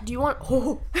taquitos. Do you want...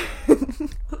 Oh,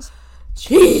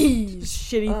 jeez!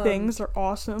 Shitty things are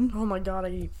awesome. Oh my god, I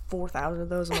eat 4,000 of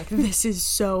those. I'm like, this is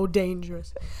so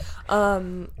dangerous.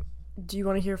 Do you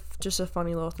want to hear just a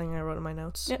funny little thing I wrote in my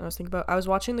notes? Yep. I was thinking about. I was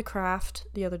watching The Craft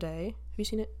the other day. Have you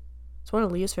seen it? It's one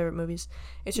of Leah's favorite movies.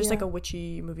 It's just Yeah. like a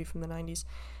witchy movie from the 90s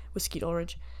with Skeet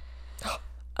Ulrich.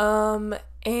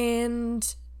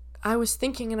 And I was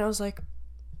thinking, and I was like,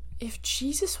 if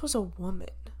Jesus was a woman,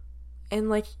 and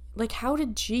like how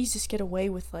did Jesus get away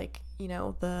with, like, you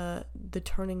know, the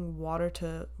turning water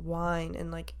to wine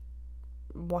and like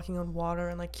walking on water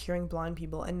and like curing blind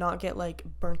people and not get like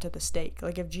burnt at the stake?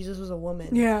 Like, if Jesus was a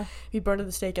woman, Yeah. he burned at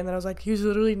the stake. And then I was like, he was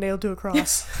literally nailed to a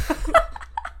cross.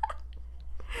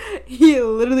 He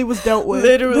literally was dealt with.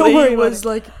 Literally, Don't worry he about was it.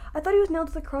 like, I thought he was nailed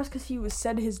to the cross because he was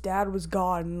said his dad was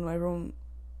God, and everyone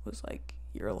was like,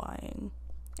 "You're lying,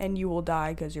 and you will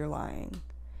die because you're lying."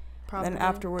 probably. Then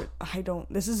afterward,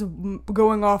 this is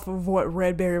going off of what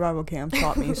Red Berry Bible Camp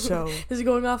taught me. So This is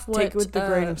going off what Take it with the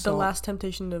grain of The salt. Last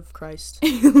Temptation of Christ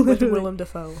with literally. Willem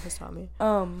Dafoe has taught me.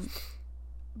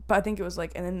 But I think it was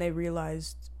like, and then they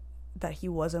realized that he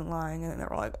wasn't lying, and they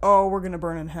were like, "Oh, we're gonna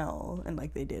burn in hell," and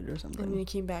like they did or And then something. he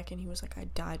came back and he was like, I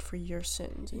died for your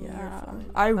sins. And you're Yeah, fine.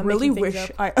 I I'm really making things wish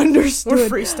up. I understood. We're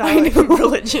freestyling I know.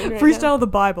 religion right Freestyle the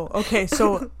Bible. Okay,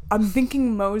 so I'm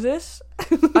thinking Moses.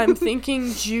 I'm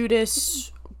thinking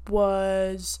Judas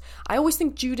was... I always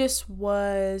think Judas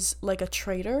was like a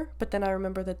traitor, but then I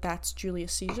remember that that's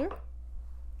Julius Caesar.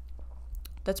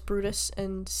 That's Brutus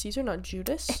and Caesar, not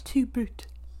Judas. Too brute.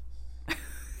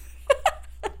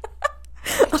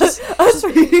 Us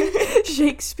reading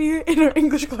Shakespeare in our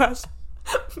English class.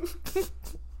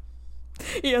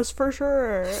 Yes, for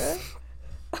sure.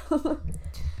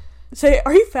 Say,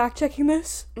 are you fact checking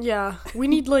this? Yeah, we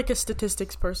need like a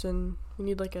statistics person. We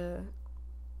need like a...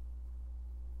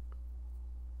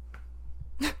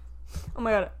 Oh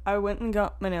my god, I went and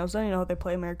got my nails done. You know how they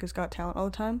play America's Got Talent all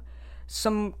the time?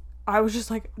 I was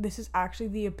just like, this is actually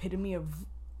the epitome of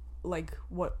like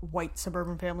what white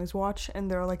suburban families watch, and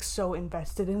they're like so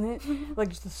invested in it, like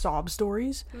just the sob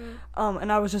stories.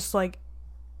 And I was like,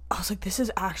 this is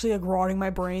actually like rotting my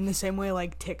brain the same way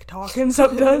like TikTok and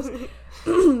stuff does.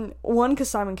 One, because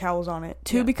Simon Cowell's on it.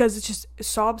 Two, Yeah. because it's just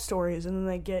sob stories, and then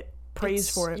they get praise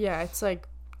for it. Yeah, it's like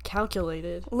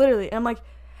calculated. Literally. And I'm like,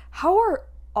 how are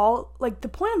all, like, the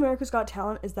point of America's Got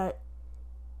Talent is that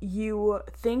you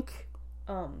think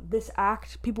this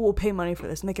act, people will pay money for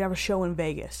this, and they can have a show in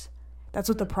Vegas. That's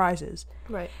what the prize is.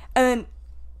 Right. And then,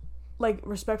 like,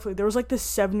 respectfully, there was like this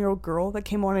 7-year-old girl that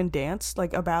came on and danced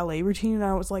like a ballet routine, and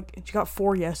I was like, and she got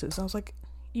 4 yeses. And I was like,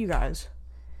 you guys,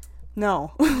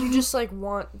 no. You just like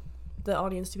want the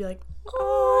audience to be like,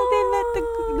 Oh,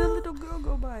 they let the little girl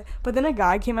go by. But then a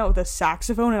guy came out with a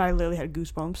saxophone, and I literally had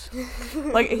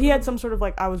goosebumps. Like, he had some sort of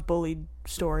like I was bullied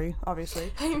story,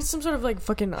 obviously. some sort of like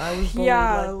fucking I was bullied,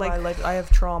 Yeah, like I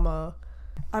have trauma.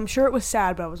 I'm sure it was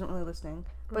sad, but I wasn't really listening.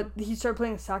 But he started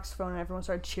playing a saxophone, and everyone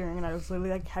started cheering, and I was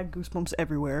literally like had goosebumps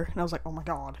everywhere. And I was like, oh my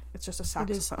god, it's just a It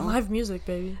is saxophone. live music,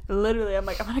 baby. Literally, I'm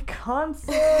like, I'm at a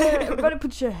concert. Everybody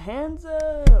put your hands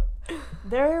up.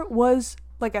 There was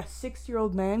like a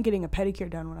 60-year-old man getting a pedicure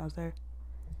done when I was there.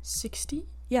 60?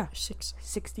 Yeah.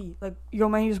 60. Like, your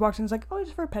man, he just walks in and is like, oh,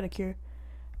 just for a pedicure.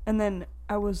 And then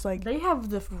I was like, They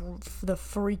have the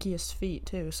freakiest feet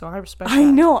too, so I respect I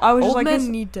that. know. I was Old just like, men this.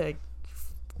 need to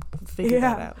figure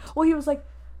that out. Well, he was like,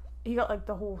 he got like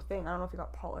the whole thing. I don't know if he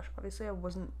got polished. Obviously, I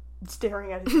wasn't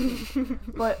staring at his feet.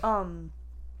 But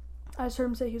I just heard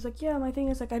him say, he was like, yeah, my thing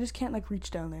is like I just can't like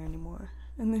reach down there anymore.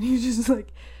 And then he was just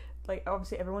like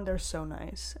obviously everyone there's so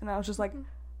nice, and I was just like,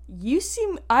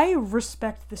 I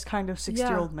respect this kind of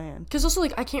 60-year-old man. Because also,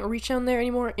 like, I can't reach down there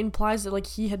anymore implies that, like,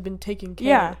 he had been taking care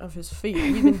Yeah. of his feet.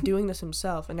 He'd been doing this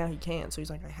himself, and now he can't. So he's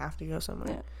like, I have to go somewhere.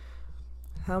 Yeah.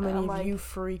 How many I'm of like- you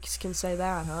freaks can say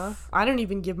that, huh? I don't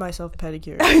even give myself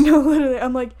pedicures. I know, literally.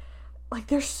 I'm like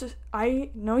there's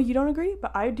I know you don't agree,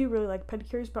 but I do really like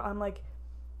pedicures. But I'm like,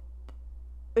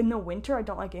 in the winter I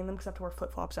don't like getting them because I have to wear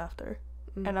flip-flops after.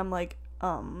 And I'm like,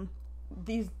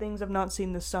 these things have not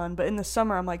seen the sun, but in the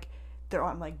summer I'm like, they're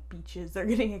on like beaches, they're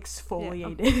getting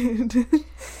exfoliated.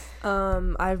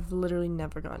 I've literally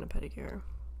never gotten a pedicure.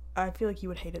 I feel like you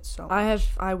would hate it so much.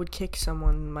 I would kick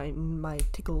someone, my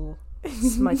tickle. No,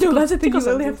 tickle- that's the thing. You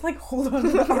tickle literally sensitive. have to like hold on to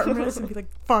the armrest and be like,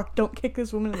 "Fuck! Don't kick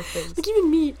this woman in the face." Like, even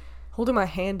me holding my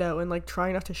hand out and like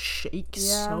trying not to shake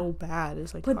Yeah. so bad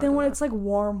is like. But hard then when enough. it's like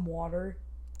warm water,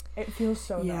 It feels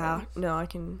so Yeah, nice. no, I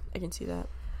can see that.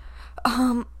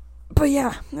 But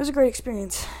yeah, it was a great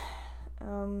experience.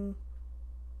 And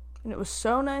it was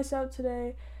so nice out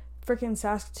today. Freaking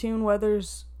Saskatoon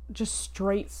weather's just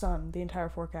straight sun the entire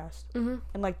forecast. Mm-hmm.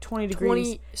 And like 20 degrees.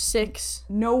 26.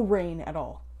 No rain at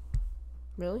all.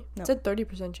 Really? No. It said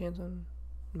 30% chance on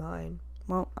mine.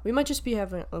 Well, We might just be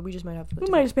having. We just might have. we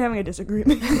might just be having a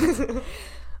disagreement.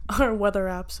 Our weather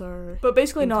apps are. But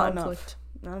basically in not conflict.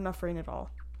 enough. Not enough rain at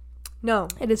all. No,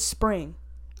 It is spring.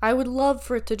 I would love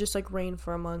for it to just like rain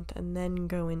for a month and then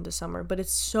go into summer, but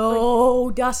it's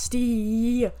so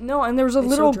dusty. No, and there was a It's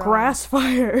so little dry. grass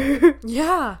fire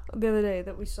Yeah. the other day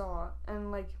that we saw.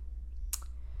 And like,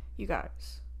 you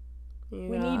guys. We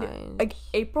need, like,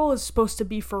 April is supposed to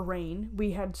be for rain.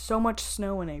 We had so much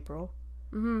snow in April.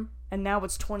 Mm-hmm. And now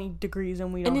it's 20 degrees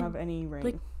and we And don't it, have any rain.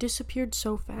 Like disappeared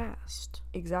so fast.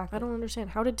 Exactly. I don't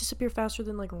understand. How did it disappear faster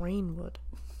than like rain would?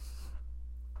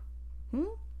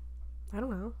 I don't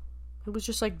know. It was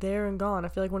just like there and gone. I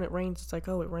feel like when it rains, it's like,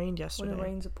 oh, it rained yesterday. When it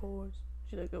rains, it pours.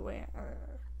 She like go away.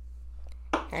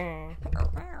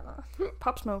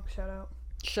 Pop Smoke, shout out.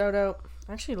 Shout out.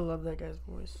 I actually love that guy's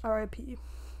voice. R.I.P.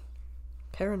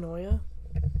 Paranoia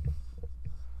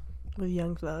with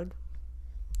Young Thug.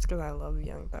 It's because I love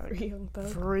Young Thug. Free Young Thug.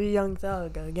 Free Young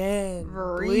Thug again.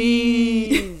 Free.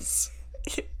 Please.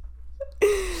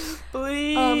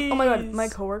 Please. Oh my god, my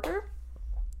coworker.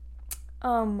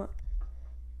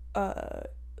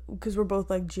 Because we're both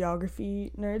like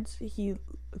geography nerds, he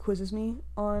quizzes me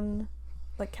on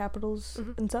like capitals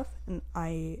and stuff, and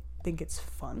I think it's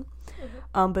fun.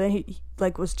 But then he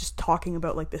like was just talking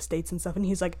about like the states and stuff, and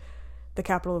he's like, the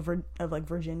capital of like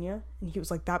Virginia, and he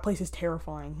was like, that place is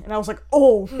terrifying, and I was like,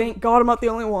 oh, thank God I'm not the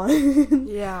only one.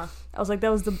 Yeah. I was like,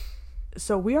 that was the.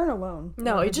 So we aren't alone.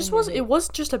 No, it just was. It was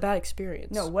just a bad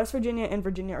experience. No, West Virginia and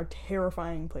Virginia are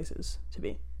terrifying places to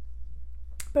be.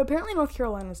 But apparently North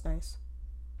Carolina's nice.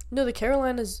 No, the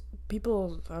Carolinas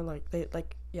people are like they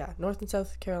like North and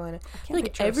South Carolina. can't Like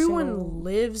picture a everyone single-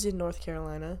 lives in North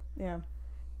Carolina Yeah.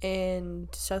 and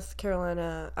South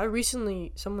Carolina.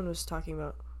 Someone was talking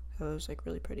about how it was like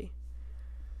really pretty.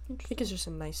 I think it's just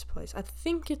a nice place. I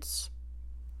think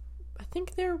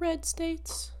they're red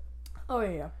states. Oh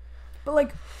yeah. But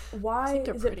like, why think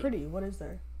they're is pretty. it pretty? What is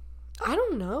there? I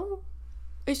don't know.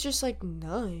 It's just like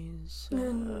nice.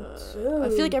 So- I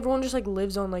feel like everyone just like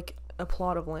lives on like a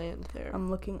plot of land there. I'm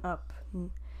looking up.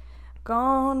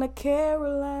 Gone to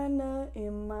Carolina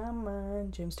in my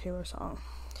mind. James Taylor song.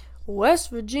 West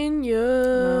Virginia.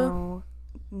 No.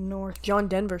 North John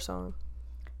Denver song.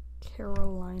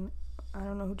 Carolina. I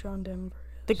don't know who John Denver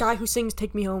is. The guy who sings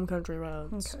 "Take Me Home, Country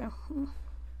Roads." Okay.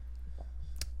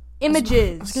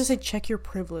 Images. I was gonna say check your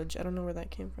privilege. I don't know where that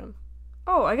came from.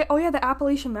 Oh, yeah, the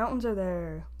Appalachian Mountains are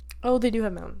there. Oh, they do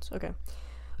have mountains. Okay.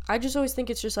 I just always think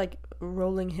it's just like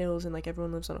rolling hills and like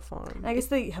everyone lives on a farm. I guess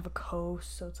they have a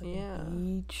coast, so it's like Yeah. a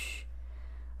beach.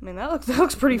 I mean, that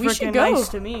looks pretty We should freaking go. nice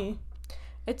to me.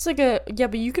 It's like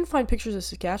but you can find pictures of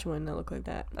Saskatchewan that look like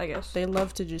that. I guess. They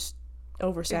love to just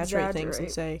oversaturate things and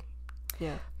Exaggerate. say,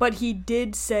 yeah. But he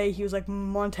did say, he was like,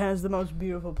 Montana's the most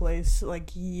beautiful place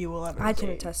like you will ever I can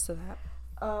see. attest to that.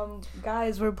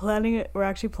 Guys, we're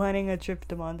actually planning a trip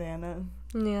to Montana.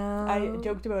 Yeah. I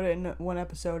joked about it in one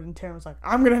episode, and Taryn was like,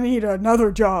 I'm gonna need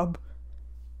another job.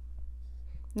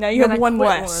 Now you Then have I one quit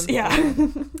less. one. Yeah.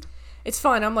 It's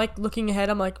fine. I'm like looking ahead.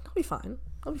 I'm like, I'll be fine.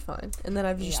 And then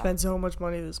I've just Yeah. spent so much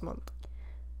money this month.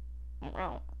 But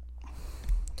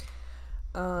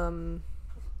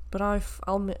I'll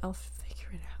figure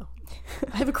it out.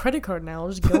 I have a credit card now. I'll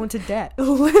just go into debt.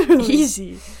 Literally.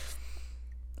 Easy.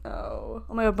 Oh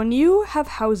my god, when you have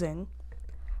housing,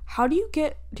 do you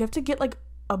have to get like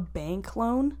a bank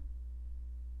loan?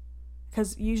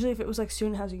 Because usually if it was like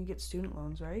student housing, you get student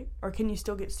loans, right? Or can you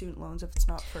still get student loans if it's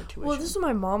not for tuition? Well, this is what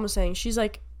my mom was saying. She's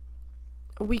like,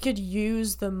 we could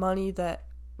use the money that,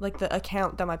 like the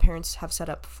account that my parents have set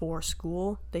up for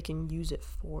school, they can use it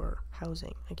for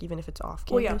housing, like even if it's off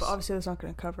campus. Well, yeah, but obviously that's not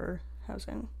going to cover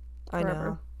housing. I forever.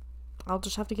 know. I'll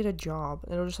just have to get a job.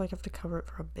 It'll just like have to cover it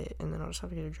for a bit, and then I'll just have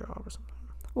to get a job or something.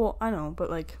 Well, I know, but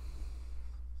like,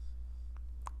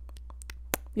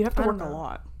 you'd have to I don't work a know.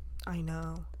 lot. I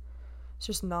know. It's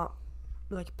just not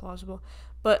like plausible.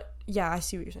 But yeah, I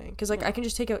see what you're saying. Because like Yeah. I can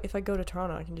just take out, if I go to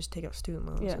Toronto, I can just take out student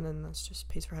loans, Yeah. and then that's just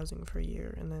pays for housing for a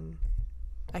year, and then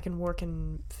I can work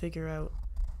and figure out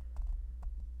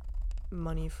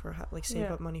money for save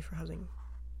Yeah. up money for housing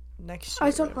next year.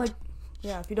 I don't whatever. like.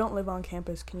 Yeah, if you don't live on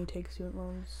campus, can you take student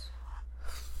loans?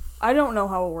 I don't know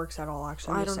how it works at all.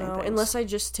 Actually, I don't know. Unless I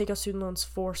just take out student loans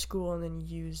for school and then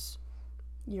use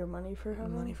your money for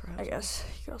housing. money for housing. I guess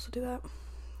you could also do that.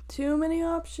 Too many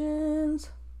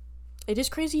options. It is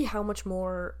crazy how much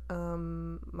more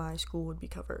my school would be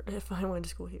covered if I went to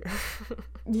school here.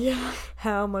 Yeah.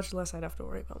 How much less I'd have to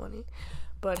worry about money.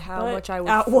 But how much I would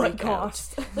at what freak out.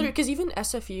 cost? Literally, because even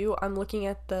SFU, I'm looking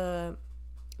at the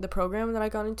program that I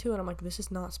got into, and I'm like, this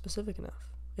is not specific enough.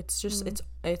 It's just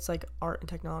it's like art and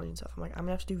technology and stuff. I'm like, I'm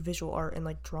gonna have to do visual art and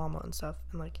like drama and stuff,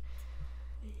 and like,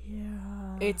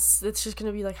 yeah, it's just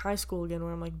gonna be like high school again,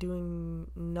 where I'm like doing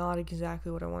not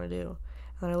exactly what I want to do.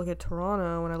 And then I look at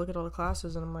Toronto and I look at all the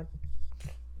classes, and I'm like,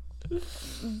 look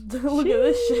at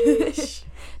this shit.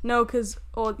 No, because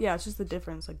it's just the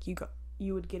difference. Like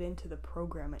you would get into the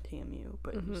program at TMU,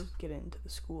 but you just get into the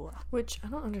school, which I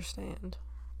don't understand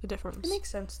the difference. It makes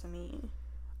sense to me.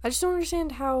 I just don't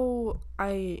understand how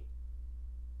the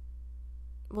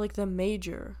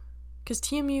major, because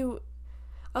TMU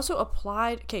also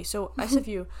applied. Okay, so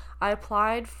SFU, I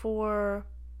applied for.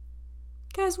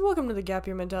 Guys, welcome to the Gap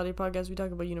Year Mentality podcast. We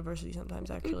talk about university sometimes.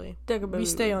 Actually, we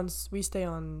stay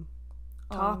on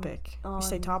topic. We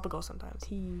stay topical sometimes.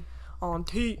 On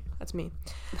T. That's me.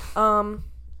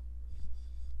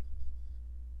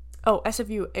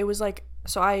 SFU. It was like.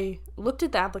 So I looked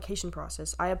at the application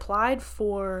process. I applied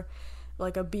for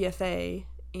like a BFA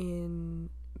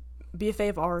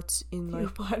of Arts in like. You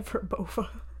applied for BOFA.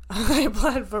 I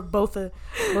applied for both of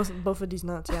these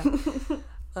nuts. Yeah.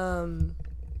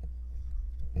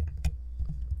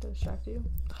 To distract you.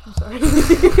 I'm sorry.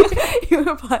 You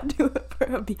applied to it for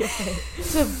a BFA.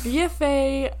 So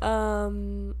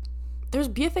BFA. There's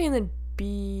BFA and then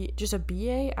just a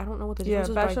BA. I don't know what the difference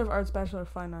is. Yeah, Bachelor of Arts, Bachelor of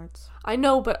Fine Arts. I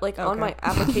know, but like on my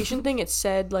application thing, it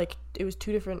said like it was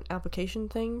two different application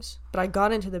things. But I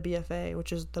got into the BFA,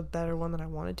 which is the better one that I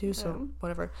wanted to. So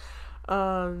whatever.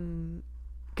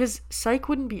 Because psych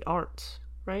wouldn't be arts,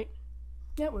 right?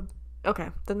 Yeah, it would. Okay,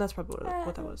 then that's probably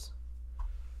what that was.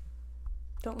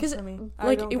 Don't listen to me.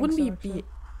 Like it wouldn't be.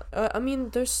 I mean,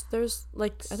 there's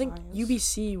like I think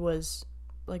UBC was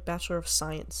like Bachelor of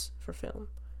Science for film.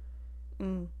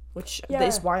 Which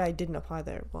is why I didn't apply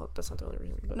there. Well, that's not the only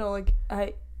reason. But. No,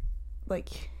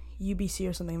 like UBC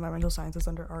or something. Environmental sciences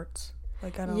under arts.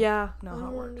 Like I don't know how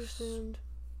it works. I don't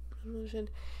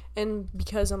understand. And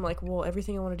because I'm like, well,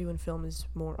 everything I want to do in film is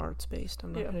more arts based.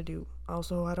 I'm not gonna do.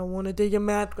 Also, I don't want to take a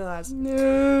math class.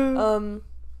 No.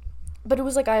 But it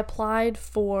was like I applied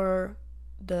for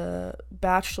the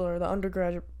bachelor, the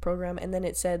undergraduate program, and then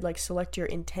it said like select your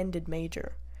intended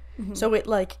major. So it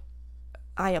like.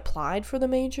 I applied for the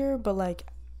major, but like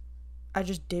I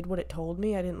just did what it told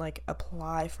me. I didn't like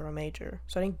apply for a major,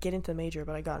 so I didn't get into the major,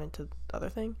 but I got into the other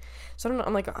thing. So I don't know.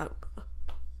 I'm like,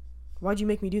 why'd you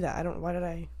make me do that? I don't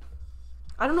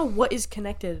know what is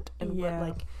connected and what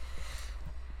like.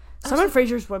 Simon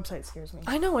Fraser's website scares me.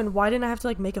 I know, and why didn't I have to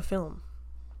like make a film?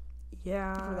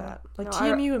 Yeah. For that, like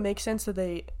TMU, it makes sense that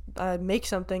they make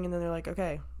something and then they're like,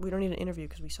 okay, we don't need an interview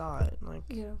because we saw it. Like,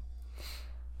 yeah.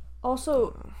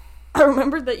 Also. I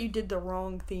remembered that you did the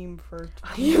wrong theme for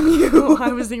TMU.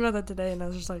 I was thinking about that today, and I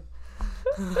was just like,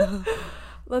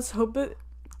 let's hope it.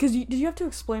 Because did you have to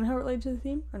explain how it related to the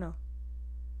theme, or no?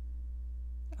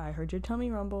 I heard your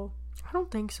tummy rumble. I don't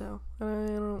think so. I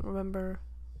don't remember.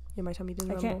 Yeah, my tummy did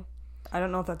rumble. I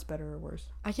don't know if that's better or worse.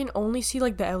 I can only see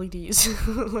like the LEDs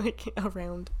like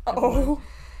around. Oh.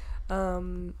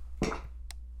 I'm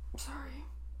sorry.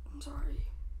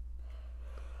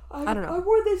 I don't know. I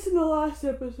wore this in the last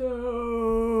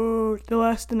episode.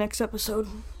 The next episode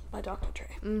by Dr. Dre.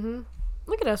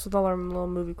 Look at us with all our little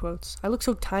movie quotes. I look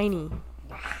so tiny.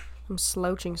 I'm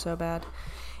slouching so bad.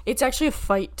 It's actually a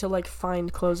fight to like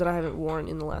find clothes that I haven't worn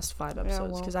in the last 5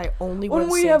 episodes because I only wear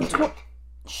the same thing.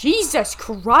 Jesus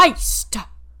Christ!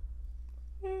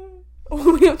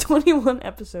 When we have 21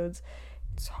 episodes.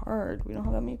 It's hard. We don't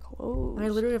have that many clothes. I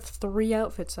literally have 3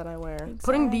 outfits that I wear. Exactly.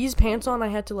 Putting these pants on, I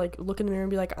had to like look in the mirror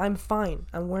and be like, I'm fine.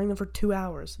 I'm wearing them for 2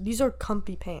 hours. These are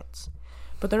comfy pants,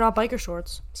 but they're not biker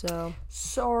shorts. So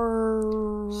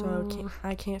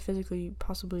I can't physically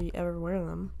possibly ever wear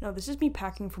them. No, this is me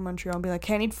packing from Montreal and be like,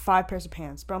 hey, I need 5 pairs of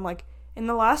pants. But I'm like, in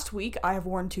the last week, I have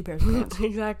worn 2 pairs of pants.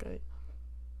 Exactly.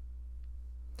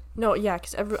 No, yeah,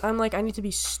 because I'm like, I need to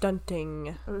be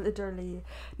stunting. Literally.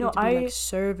 No, like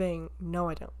serving. No,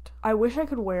 I don't. I wish I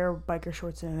could wear biker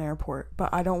shorts in an airport,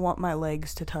 but I don't want my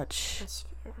legs to touch That's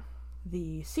fair.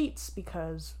 The seats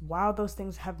because, wow, those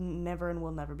things have never and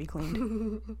will never be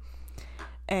cleaned.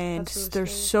 And really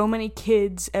there's so many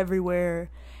kids everywhere.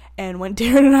 And when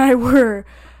Darren and I were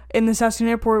in the Saskatoon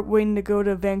airport waiting to go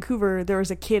to Vancouver, there was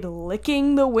a kid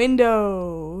licking the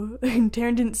window. And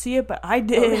Taryn didn't see it, but I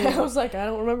did. I was like, I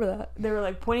don't remember that. They were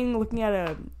like looking at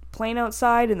a playing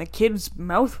outside and the kid's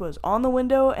mouth was on the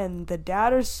window and the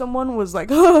dad or someone was like,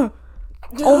 oh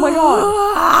my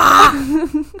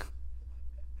god.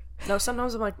 No,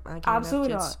 sometimes I'm like, I can't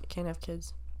Absolutely have kids. not. Can't have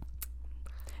kids.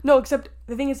 No, except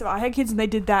the thing is, if I had kids and they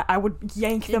did that, I would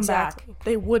yank them back.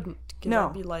 They wouldn't. No.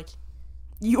 I'd be like,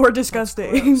 You are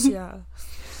disgusting. gross, yeah.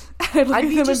 I'd look I'd at be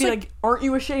them and just be like- like, aren't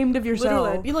you ashamed of yourself?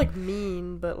 Literally, I'd be like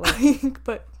mean, but like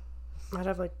But I'd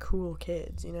have like cool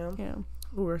kids, you know, yeah.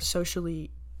 who are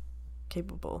socially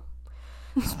capable.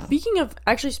 Speaking of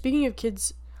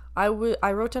kids, I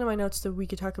wrote down in my notes that we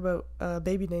could talk about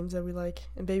baby names that we like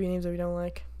and baby names that we don't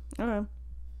like. Okay.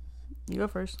 You go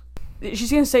first.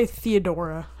 She's gonna say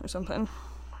Theodora or something.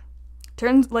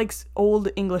 Turns likes old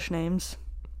English names.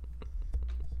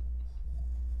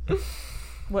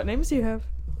 What names do you have?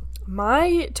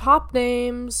 My top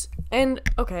names, and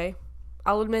okay,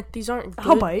 I'll admit these aren't good.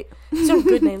 I'll bite. These aren't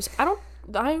good names.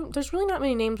 There's really not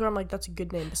many names where I'm like, that's a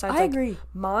good name. Besides, I like, agree.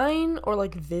 mine or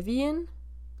like Vivian.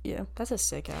 Yeah. That's a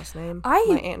sick ass name. I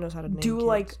My aunt knows how to name do kids.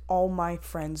 like all my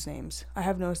friends' names. I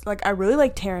have noticed. Like, I really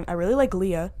like Taryn. I really like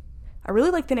Leah. I really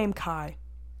like the name Kai.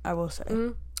 I will say.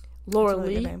 Laura That's a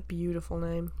really good Lee. name. Beautiful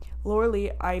name. Laura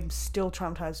Lee. I'm still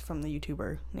traumatized from the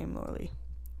YouTuber named Laura Lee,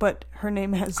 but her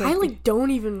name has like. I like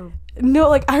don't even. No,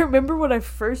 like I remember when I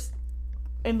first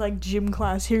in like gym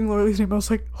class hearing Laura Lee's name, I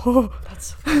was like, oh.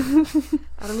 That's.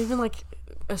 I don't even like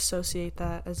associate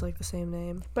that as like the same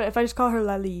name. But if I just call her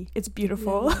Lali, it's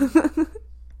beautiful.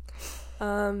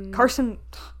 Carson,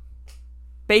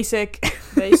 basic.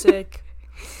 Basic.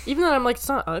 Even though I'm like, it's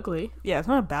not ugly. Yeah, it's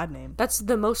not a bad name. That's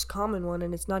the most common one,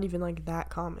 and it's not even like that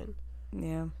common.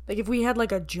 Yeah. Like if we had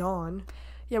like a John.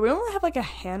 Yeah, we don't have like a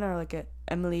Hannah or like a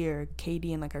Emily or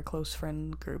Katie in like our close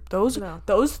friend group. Those No.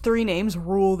 those three names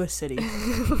rule the city.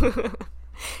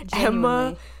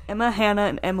 Genuinely. Emma, Hannah,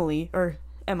 and Emily or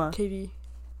Emma. Katie.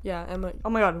 Yeah, Emma. Oh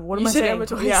my god, what You am I said saying? Emma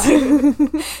twice.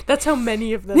 Yeah. That's how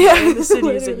many of them Yeah, are in the city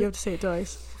is that literally. you have to say it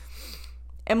twice.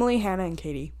 Emily, Hannah, and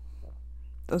Katie.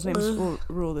 Those names will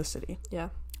rule the city. Yeah.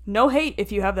 No hate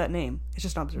if you have that name. It's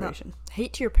just an observation.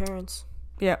 Hate to your parents.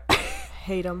 Yeah.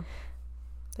 Hate them.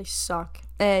 They suck.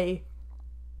 A.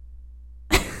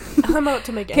 I'm about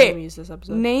to make 'Kay. enemies this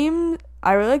episode. Name.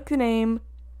 I really like the name.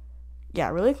 Yeah,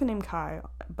 I really like the name Kai,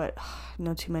 but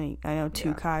no too many. I know two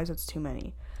Yeah. Kais. That's too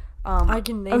many. I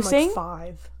can name was like saying-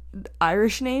 5.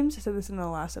 Irish names. I said this in the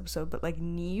last episode, but like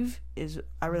Neve is.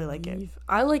 I really like it. Neve.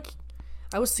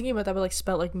 I was thinking about that, but like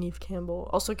spelled like Neve Campbell.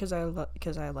 Also because I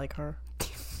like her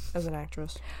as an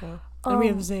actress. Yeah. And we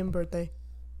have the same birthday.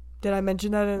 Did I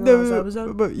mention that in the last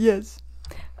episode? But yes.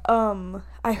 I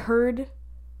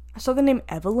saw the name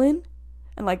Evelyn,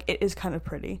 and like it is kind of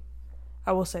pretty.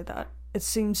 I will say that. It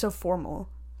seems so formal.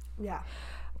 Yeah.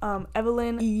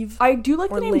 Evelyn. Eve. I do like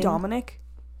or the name Lynn. Dominic,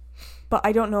 but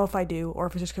I don't know if I do, or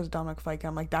if it's just because Dominic Fike.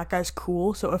 I'm like, that guy's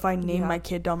cool, so if I name Yeah. my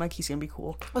kid Dominic, he's gonna be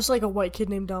cool. Also, like a white kid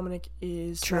named Dominic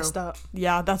is True. messed up.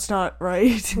 Yeah, that's not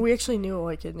right. We actually knew a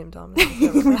white kid named Dominic.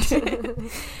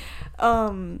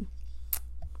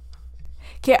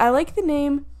 Okay, I like the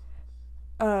name,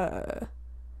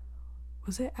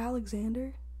 was it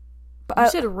Alexander? But You I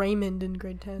said Raymond in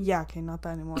grade 10. Yeah, okay, not that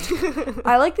anymore.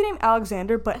 I like the name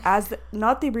Alexander, but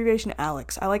not the abbreviation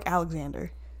Alex. I like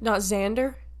Alexander. Not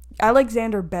Xander. I like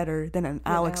Xander better than an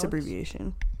Alex Alex?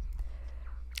 abbreviation.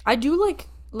 I do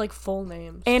like full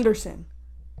names. Anderson.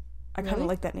 I kind of Really?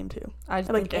 like that name too. I like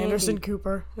like Anderson Andy.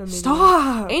 Cooper.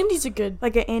 Stop! Andy's a good.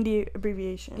 Like an Andy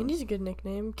abbreviation. Andy's a good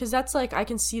nickname because that's like I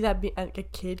can see that like a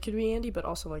kid could be Andy, but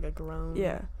also like a grown.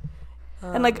 Yeah.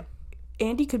 And like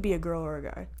Andy could be a girl or a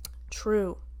guy.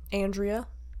 True. Andrea.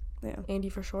 Yeah. Andy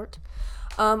for short.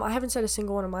 I haven't said a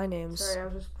single one of my names. Sorry, I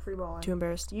was just freeballing. Too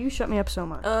embarrassed. You shut me up so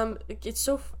much. It's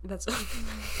so that's.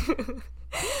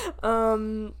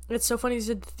 It's so funny you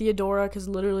said Theodora because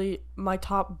literally my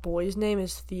top boy's name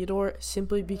is Theodore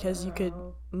simply because you could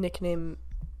nickname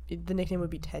the nickname would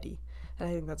be Teddy, and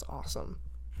I think that's awesome.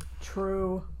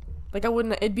 True. Like I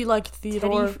wouldn't. It'd be like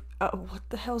Theodore Teddy, what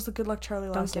the hell's the Good Luck Charlie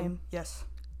last Duncan. name? Yes.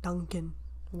 Duncan.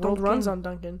 World Duncan. runs on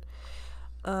Duncan.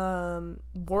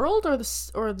 World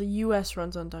or the U.S.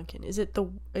 runs on Duncan. Is it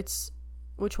it's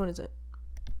which one is it?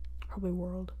 Probably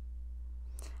World.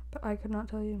 But I could not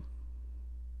tell you.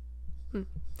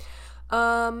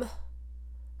 And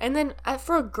then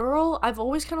for a girl, I've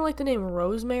always kind of liked the name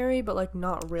Rosemary, but like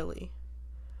not really.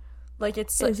 Like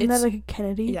Isn't that like a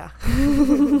Kennedy? yeah.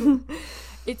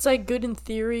 It's like good in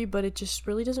theory, but it just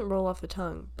really doesn't roll off the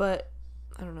tongue. But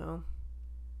I don't know.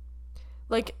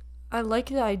 Like I like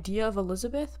the idea of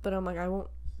Elizabeth, but I'm like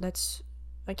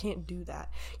I can't do that.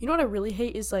 You know what I really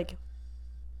hate is like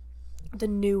the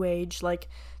new age, like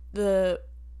the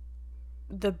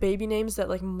the baby names that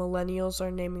like millennials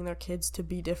are naming their kids to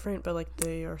be different, but like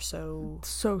they are so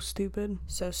stupid.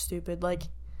 So stupid. Like,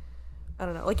 I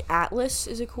don't know. Like Atlas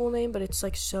is a cool name, but it's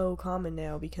like so common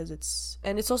now because it's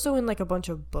also in like a bunch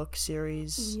of book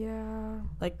series. Yeah.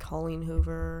 Like Colleen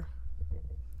Hoover.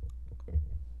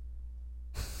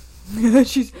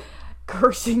 She's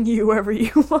cursing you wherever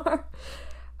you are.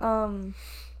 I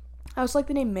also like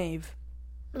the name Maeve.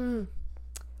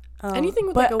 Anything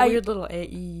with like a weird little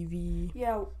AEV.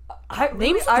 Yeah.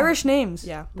 Names Irish names.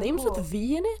 Yeah. They're Names cool. with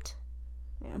V in it?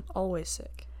 Yeah. Always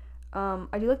sick. I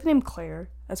do like the name Claire.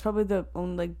 That's probably the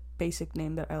only like basic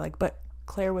name that I like. But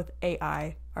Claire with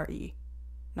A-I-R-E,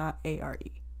 not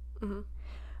A-R-E.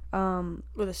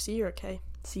 With a C or a K?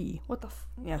 C. What the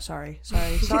yeah, sorry.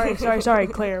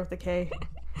 Claire with a K.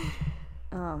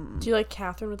 Do you like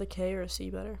Catherine with a K or a C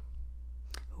better?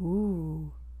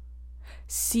 Ooh.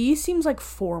 C seems like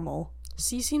formal.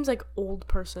 C seems like old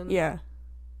person. Yeah.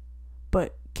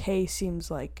 But K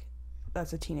seems like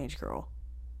that's a teenage girl.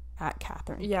 At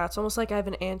Catherine. Yeah, it's almost like I have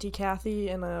an Auntie Kathy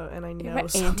and I know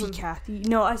Auntie Kathy.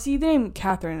 No, I see the name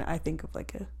Catherine. I think of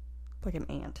like an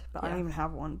aunt, but I don't even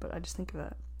have one. But I just think of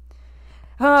that.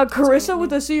 Carissa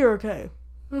with a C or a K?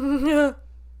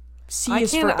 C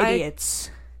is for idiots.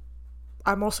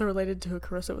 I'm also related to a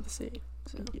Carissa with a C.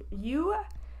 So. You,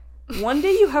 one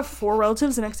day you have 4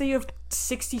 relatives, the next day you have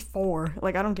 64.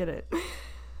 Like, I don't get it.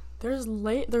 There's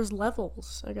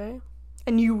levels, okay?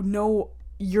 And you know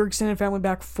your extended family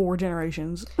back 4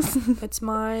 generations. It's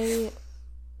my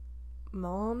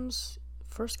mom's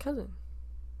first cousin.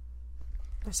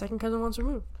 My second cousin once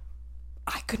removed.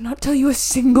 I could not tell you a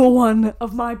single one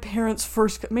of my parents'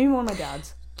 first... Maybe one of my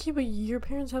dad's. Okay, but your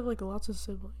parents have, like, lots of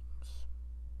siblings.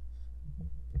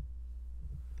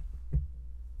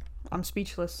 I'm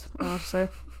speechless, I have to say.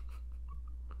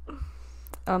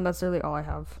 That's really all I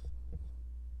have.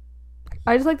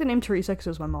 I just like the name Teresa because it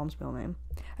was my mom's middle name.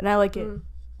 And I like it.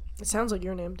 It sounds like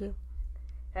your name, too.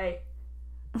 Hey.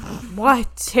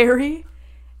 What? Terry?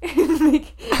 Name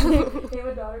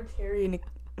a daughter Terry.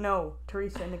 No,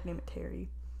 Teresa, nickname it Terry.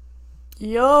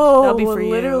 Yo, that'll be for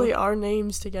literally you. our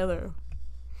names together.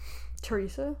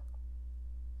 Teresa?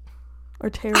 Or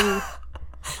Terry?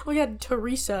 Well, yeah,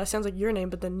 Teresa sounds like your name,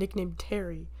 but then nicknamed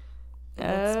Terry.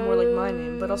 That's more like my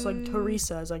name, but also like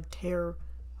Teresa is like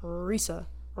Teresa.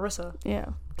 Marissa. Yeah.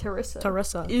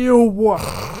 Teresa. Ew.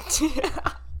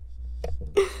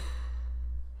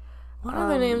 What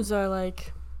other names are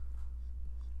like...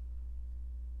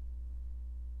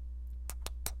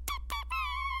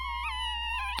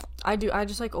 I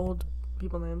just like old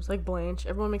people names, like Blanche.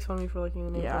 Everyone makes fun of me for liking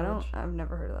the name Blanche. I've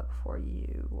never heard of that before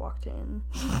you walked in.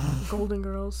 Golden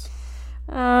Girls.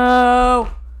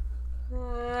 Oh.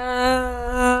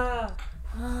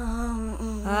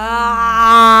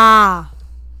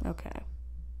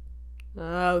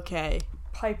 Okay.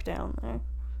 Pipe down there.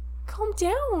 Calm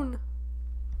down.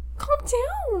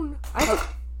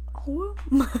 Oh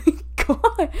my god.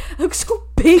 I look so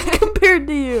big compared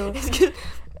to you.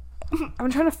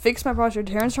 I'm trying to fix my posture.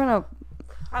 Taryn's trying to...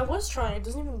 I was trying. It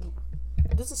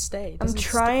doesn't stay. I'm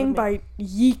trying by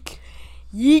yeek.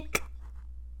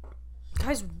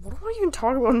 Guys, what are we even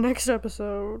talking about next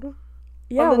episode?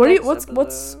 Yeah, what's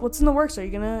in the works? Are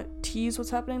you gonna tease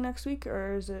what's happening next week,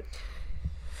 or is it...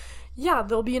 Yeah,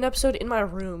 there'll be an episode in my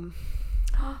room.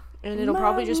 And it'll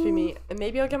probably just be me. And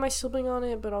maybe I'll get my sibling on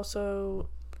it, but also...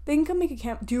 They can come make a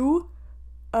camp. Do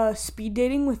speed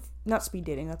dating with... Not speed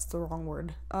dating, that's the wrong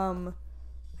word. Like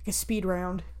a speed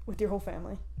round with your whole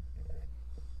family.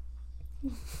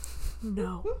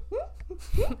 No.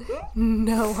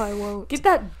 No, I won't. Get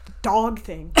that dog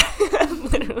thing.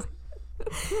 Literally.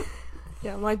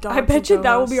 Yeah, my dog. I bet you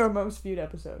that will be our most viewed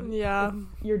episode. Yeah.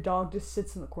 Your dog just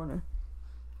sits in the corner.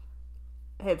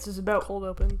 Hey, this is about cold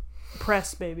open.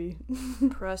 Press, baby.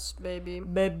 Press, baby.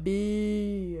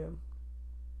 Baby.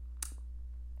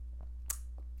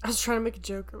 I was trying to make a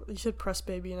joke. You said press,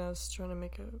 baby, and I was trying to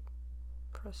make a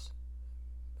press.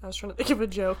 I was trying to think of a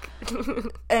joke.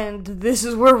 And this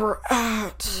is where we're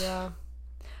at. Yeah.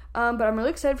 But I'm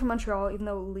really excited for Montreal, even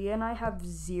though Leah and I have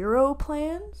 0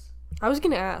 plans. I was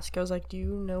gonna ask. I was like, do you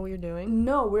know what you're doing?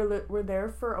 No, we're there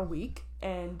for a week,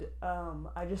 and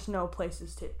I just know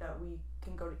places that we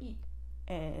can go to eat.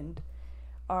 And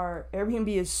our Airbnb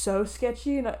is so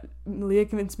sketchy, and Leah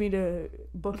convinced me to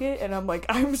book it, and I'm like,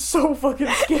 I'm so fucking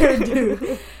scared,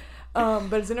 dude.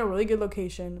 But it's in a really good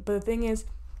location. But the thing is,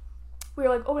 we were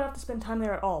like, we don't have to spend time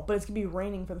there at all, but it's gonna be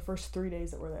raining for the first 3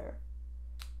 days that we're there.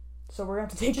 So we're gonna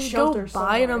have to take shelter somewhere.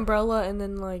 Buy an umbrella and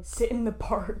then like sit in the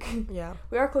park. Yeah.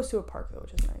 We are close to a park though,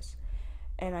 which is nice.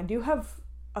 And I do have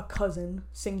a cousin,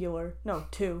 singular, no,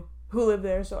 2, who live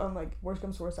there, so I'm like, worst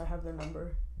comes to worst, I have their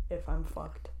number if I'm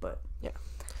fucked, but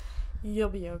You'll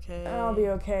be okay. I'll be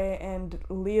okay, and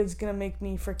Leah's gonna make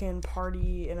me freaking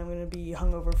party, and I'm gonna be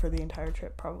hungover for the entire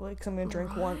trip, probably, because I'm gonna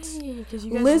drink once. 'Cause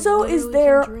you guys Lizzo is literally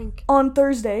there can drink. on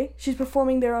Thursday. She's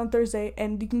performing there on Thursday,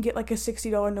 and you can get like a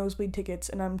 $60 nosebleed tickets,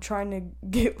 and I'm trying to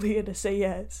get Leah to say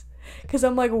yes. Because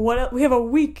I'm like, what? We have a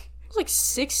week. It was like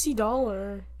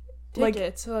 $60 Like,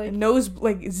 tickets. Like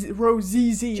Row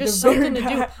ZZ. just the very something to do.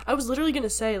 back. I was literally gonna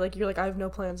say, like, you're like, I have no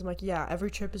plans. I'm like, yeah,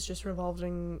 every trip is just revolved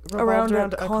Around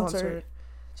around a a concert. concert.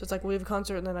 So it's like we have a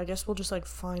concert, and then I guess we'll just like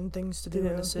find things to do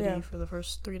in the city Yeah. for the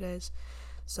first 3 days.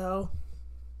 So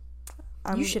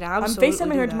I'm, you should I'm absolutely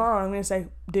FaceTiming do her that. tomorrow, and I'm gonna say,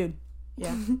 dude.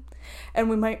 Yeah. And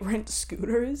we might rent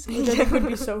scooters, which I think would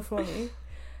be so funny.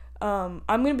 I'm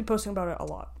gonna be posting about it a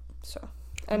lot. So.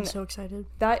 I'm And so excited.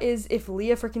 that is if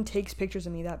Leah freaking takes pictures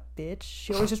of me, that bitch.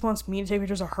 She always just wants me to take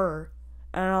pictures of her.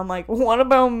 And I'm like, what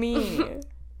about me?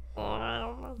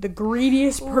 The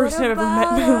greediest person I've ever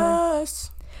met in my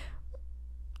life.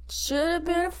 Should have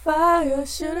been a fire,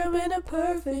 should have been a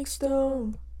perfect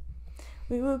storm.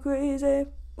 We were crazy,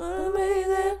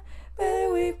 amazing,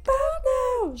 but we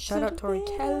found out. Shout out Tori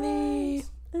Kelly.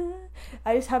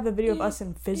 I just have the video of us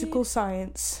in physical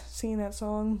science singing that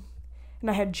song. And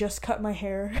I had just cut my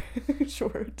hair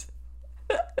short.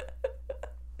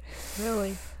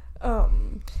 Really? What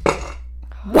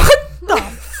The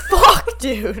fuck,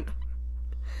 dude?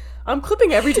 I'm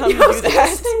clipping every time you do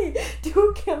that. Do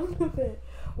a count of it.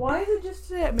 Why is it just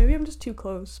today? Maybe I'm just too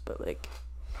close, but like.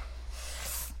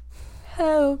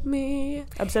 Help me.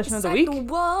 Obsession of It's the like week?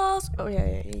 the walls. Oh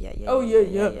yeah. Oh,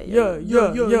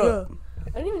 yeah.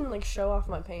 I didn't even like show off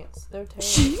my pants. They're terrible.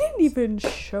 She didn't even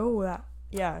show that.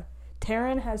 Yeah.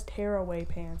 Taryn has tearaway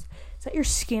pants. Is that your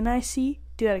skin I see?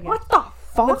 Do that again. What the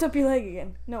fuck? Lift up your leg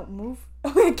again. No, move.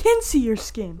 Oh, I can see your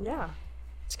skin. Yeah.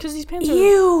 It's because these pants are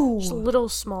Ew. just a little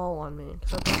small on me.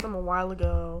 Because I bought them a while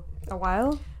ago. A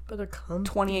while? But they're comfy.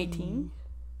 2018?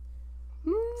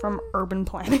 From Urban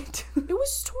Planet. It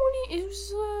was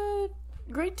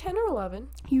grade 10 or 11.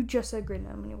 You just said grade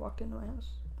 9 when you walked into my house.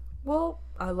 Well,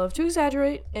 I love to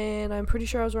exaggerate, and I'm pretty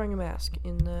sure I was wearing a mask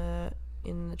in the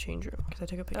change room because I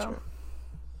took a picture.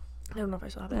 I don't know if I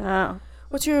saw that. Oh.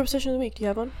 What's your obsession of the week? Do you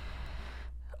have one?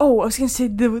 Oh, I was gonna say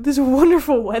this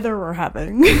wonderful weather we're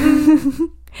having.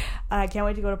 I can't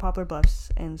wait to go to Poplar Bluffs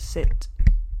and sit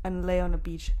and lay on a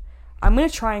beach. I'm gonna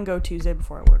try and go Tuesday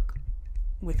before I work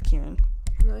with Kieran.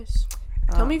 Nice.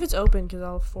 Tell me if it's open because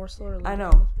I'll force Laura. I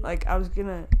know. Like I'm just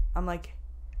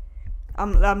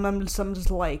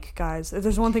like, guys. If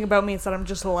there's one thing about me, it's that I'm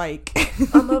just like.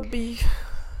 I'm a bee.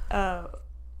 But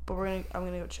I'm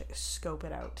gonna go scope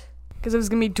it out because it was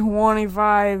gonna be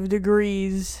 25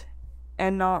 degrees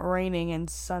and not raining and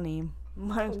sunny.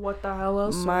 What the hell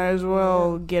else? Might as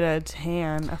well get a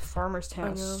tan, a farmer's tan, I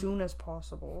know. as soon as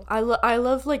possible. I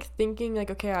love like thinking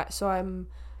like, okay, so I'm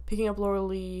picking up Laura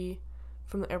Lee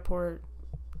from the airport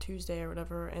Tuesday or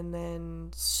whatever, and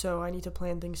then so I need to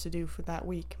plan things to do for that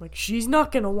week. Like, she's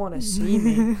not gonna want to see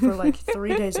me for like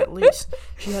 3 days at least.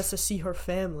 She has to see her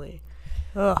family.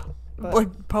 Ugh. But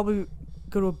Like probably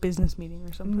go to a business meeting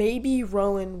or something. maybe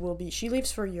Rowan will be. She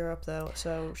leaves for Europe though,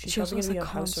 so she's She also probably has gonna be a on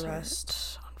house concert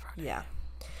arrest. on Friday. Yeah.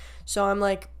 So I'm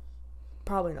like,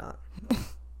 probably not.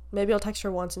 Maybe I'll text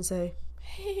her once and say,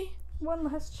 hey, One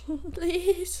last chance.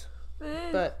 please.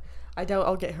 But I doubt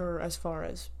I'll get her as far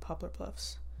as Poplar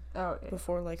Bluffs Oh, yeah.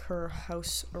 before like her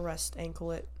house arrest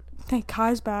anklet. Hey,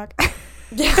 Kai's back.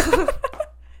 Yeah.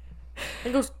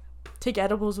 And go take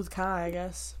edibles with Kai, I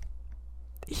guess.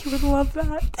 He would love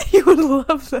that. He would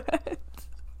love that.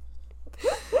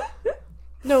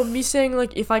 No, me saying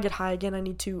like if I get high again, I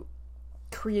need to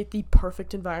create the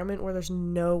perfect environment where there's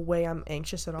no way I'm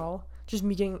anxious at all. Just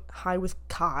me getting high with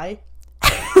Kai,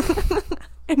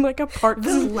 In like a park.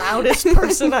 the loudest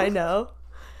person I know,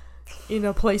 in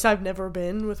a place I've never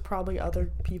been with probably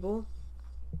other people.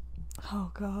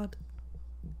 Oh God.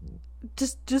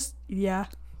 Just yeah.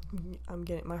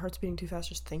 My heart's beating too fast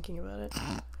just thinking about it.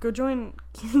 Go join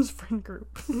Keen's friend group.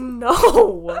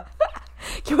 No.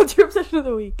 Okay, what's your obsession of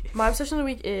the week? My obsession of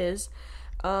the week is,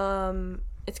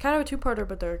 it's kind of a two-parter,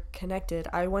 but they're connected.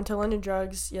 I went to London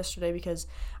Drugs yesterday because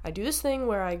I do this thing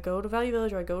where I go to Value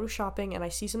Village or I go to shopping and I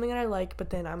see something that I like, but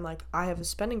then I'm like, I have a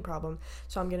spending problem,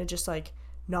 so I'm gonna just like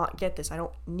not get this. I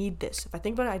don't need this. If I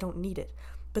think about it, I don't need it.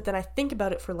 But then I think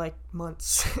about it for like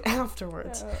months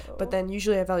afterwards. Oh. But then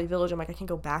usually at Value Village, I'm like, I can't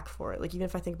go back for it. Like, even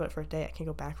if I think about it for a day, I can't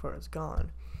go back for it. It's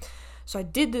gone. So I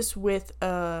did this with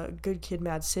a Good Kid,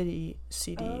 Mad City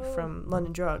CD from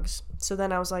London Drugs. So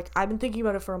then I was like, I've been thinking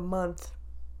about it for a month.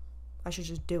 I should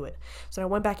just do it. So I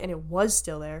went back and it was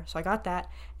still there. So I got that,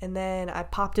 and then I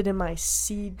popped it in my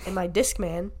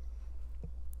Discman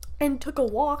and took a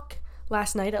walk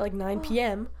last night at like 9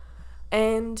 p.m.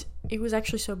 and it was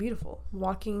actually so beautiful.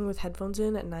 Walking with headphones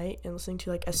in at night and listening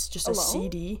to like a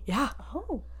CD. Yeah.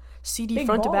 Oh. CD Big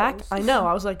front to back. balls. I know.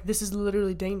 I was like, this is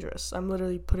literally dangerous. I'm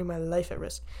literally putting my life at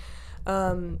risk.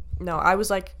 No, I was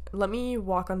like, let me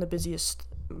walk on the busiest,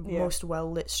 most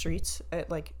well-lit streets at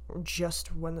like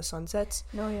just when the sun sets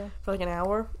for like an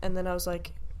hour. And then I was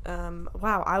like,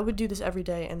 wow, I would do this every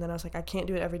day. And then I was like, I can't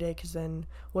do it every day because then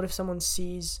what if someone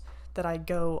sees that I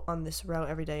go on this route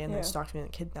every day and then stalks me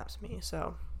and kidnaps me?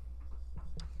 So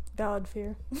Valid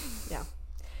fear. Yeah.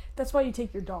 That's why you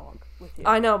take your dog with you.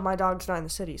 I know, my dog's not in the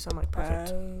city, so I'm like,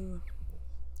 perfect.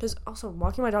 Because also,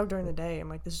 walking my dog during the day, I'm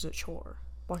like, this is a chore.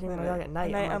 Walking my dog at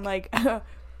night, I'm like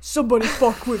somebody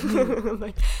fuck with me. I'm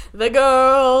like, the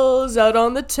girls out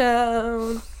on the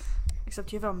town.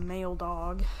 Except you have a male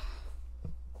dog.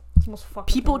 It's almost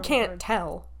fucking People can't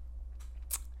tell.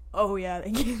 Oh, yeah.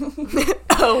 They can.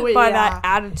 Oh, yeah. By that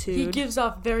attitude. He gives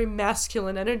off very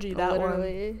masculine energy, that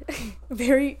Literally.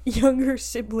 Very younger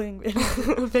sibling.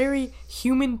 one. Very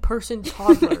human person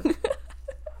toddler.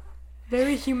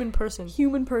 Very human person.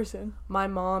 Human person. My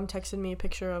mom texted me a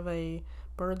picture of a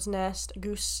bird's nest, a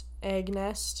goose egg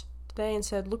nest today and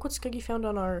said, look what Skuggy found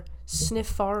on our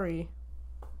Sniffari.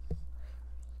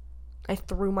 I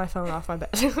threw my phone off my bed.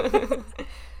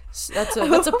 That's a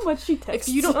how much she texts.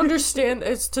 if you don't understand,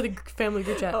 it's to the family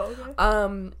group chat. Oh,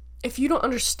 okay. If you don't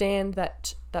understand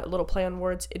that little play on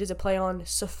words, it is a play on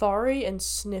safari and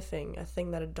sniffing, a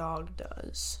thing that a dog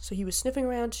does. So he was sniffing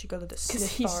around, she got to the sniffari.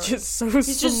 He's just so He's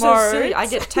smart. just so silly. I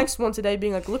get texts once a day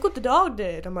being like, look what the dog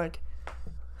did. I'm like,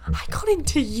 I got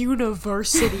into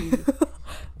university.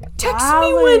 Text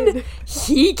me when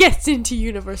he gets into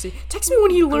university. Text me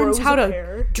when he learns how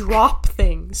to drop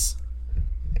things.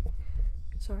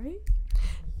 Sorry?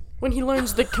 When he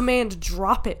learns the command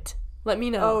drop it. Let me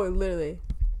know. Oh, literally.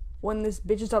 When this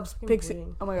bitch stops pixing.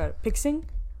 bleeding. Oh my god, pixing?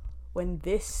 When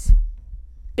this.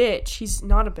 Bitch. He's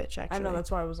not a bitch, actually. I know,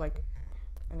 that's why I was like.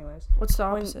 Anyways. What's the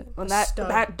opposite? When A that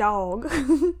stud. dog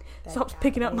stops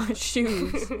picking up my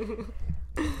shoes.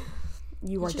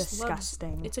 You are He just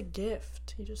disgusting. It's a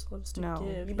gift. He just loves to No,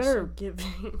 give. you He's better so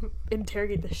giving.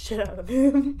 interrogate the shit out of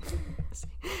him.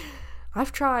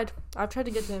 I've tried to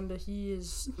get to him, but he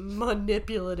is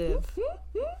manipulative.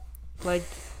 like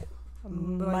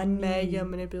mega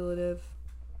manipulative.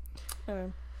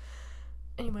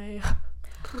 Anyway.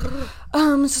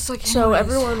 It's just like So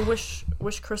everyone wish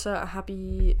Krissa a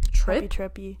happy trip.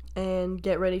 Trippy. And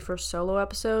get ready for a solo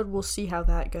episode. We'll see how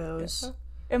that goes.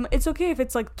 It's okay if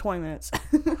it's like 20 minutes.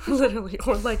 Literally,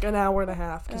 or like an hour and a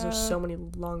half because there's so many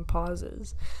long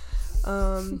pauses.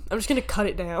 I'm just gonna cut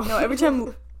it down. No, every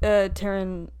time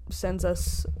Taryn sends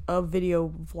us a video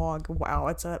vlog, wow,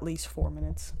 it's at least 4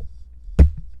 minutes.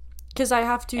 Because I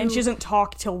have to, And she doesn't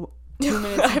talk till 2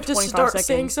 minutes. I have to 25 start seconds.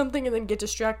 saying something and then get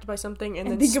distracted by something and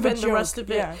then think of a spend the rest joke,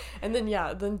 of it. yeah. And then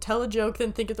then tell a joke,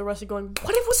 then think of the rest of going,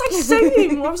 what was I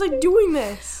saying? Why was I doing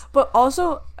this? But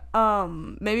also,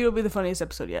 maybe it'll be the funniest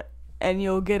episode yet, and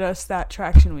you'll get us that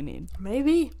traction we need.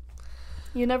 Maybe.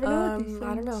 You never know.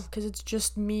 I don't know, because it's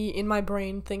just me in my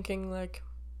brain thinking like,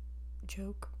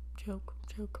 joke.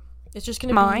 It's just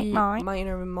gonna be my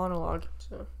inner monologue.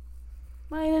 So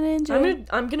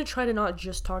I'm gonna try to not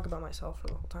just talk about myself for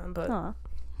the whole time, but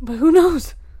but who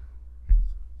knows?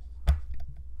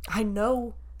 I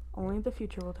know Only the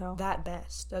future will tell. that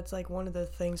best. That's like one of the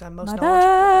things I'm most Mother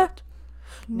knowledgeable about.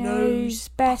 knows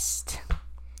best.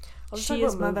 I'll just She talk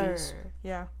is about mother. movies.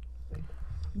 Yeah.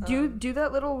 Do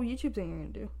that little YouTube thing you're gonna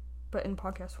do, but in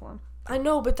podcast form. I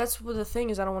know, but that's what the thing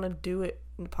is. I don't want to do it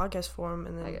in podcast form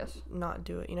and then I guess. not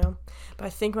do it, you know? But I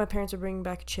think my parents are bringing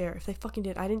back a chair. If they fucking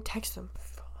did, I didn't text them.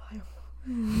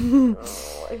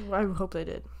 I hope they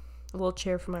did. A little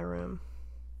chair for my room.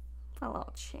 A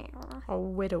little chair. A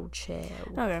widow chair.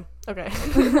 Okay. Okay.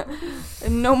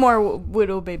 No more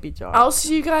widow baby job. I'll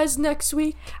see you guys next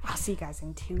week. I'll see you guys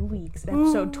in 2 weeks.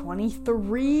 Episode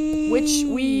 23. Which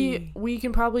we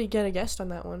can probably get a guest on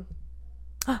that one.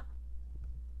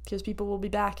 Because people will be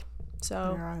back.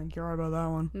 So. Yeah, I think you're right about that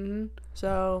one.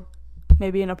 So.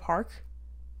 Maybe in a park.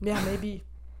 Yeah, maybe.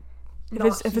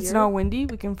 If it's not windy,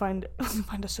 we can find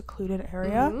a secluded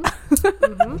area.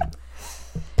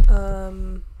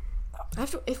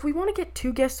 If we want to get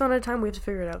 2 guests on at a time, we have to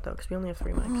figure it out though, because we only have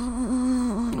 3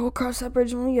 mics. We'll cross that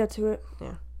bridge when we get to it.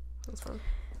 Yeah, that's fine.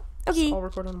 Okay. So I'll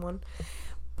record on one.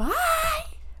 Bye.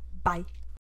 Bye.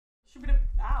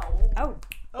 Ow. Oh.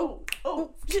 Oh.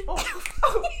 Oh.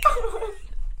 Oh.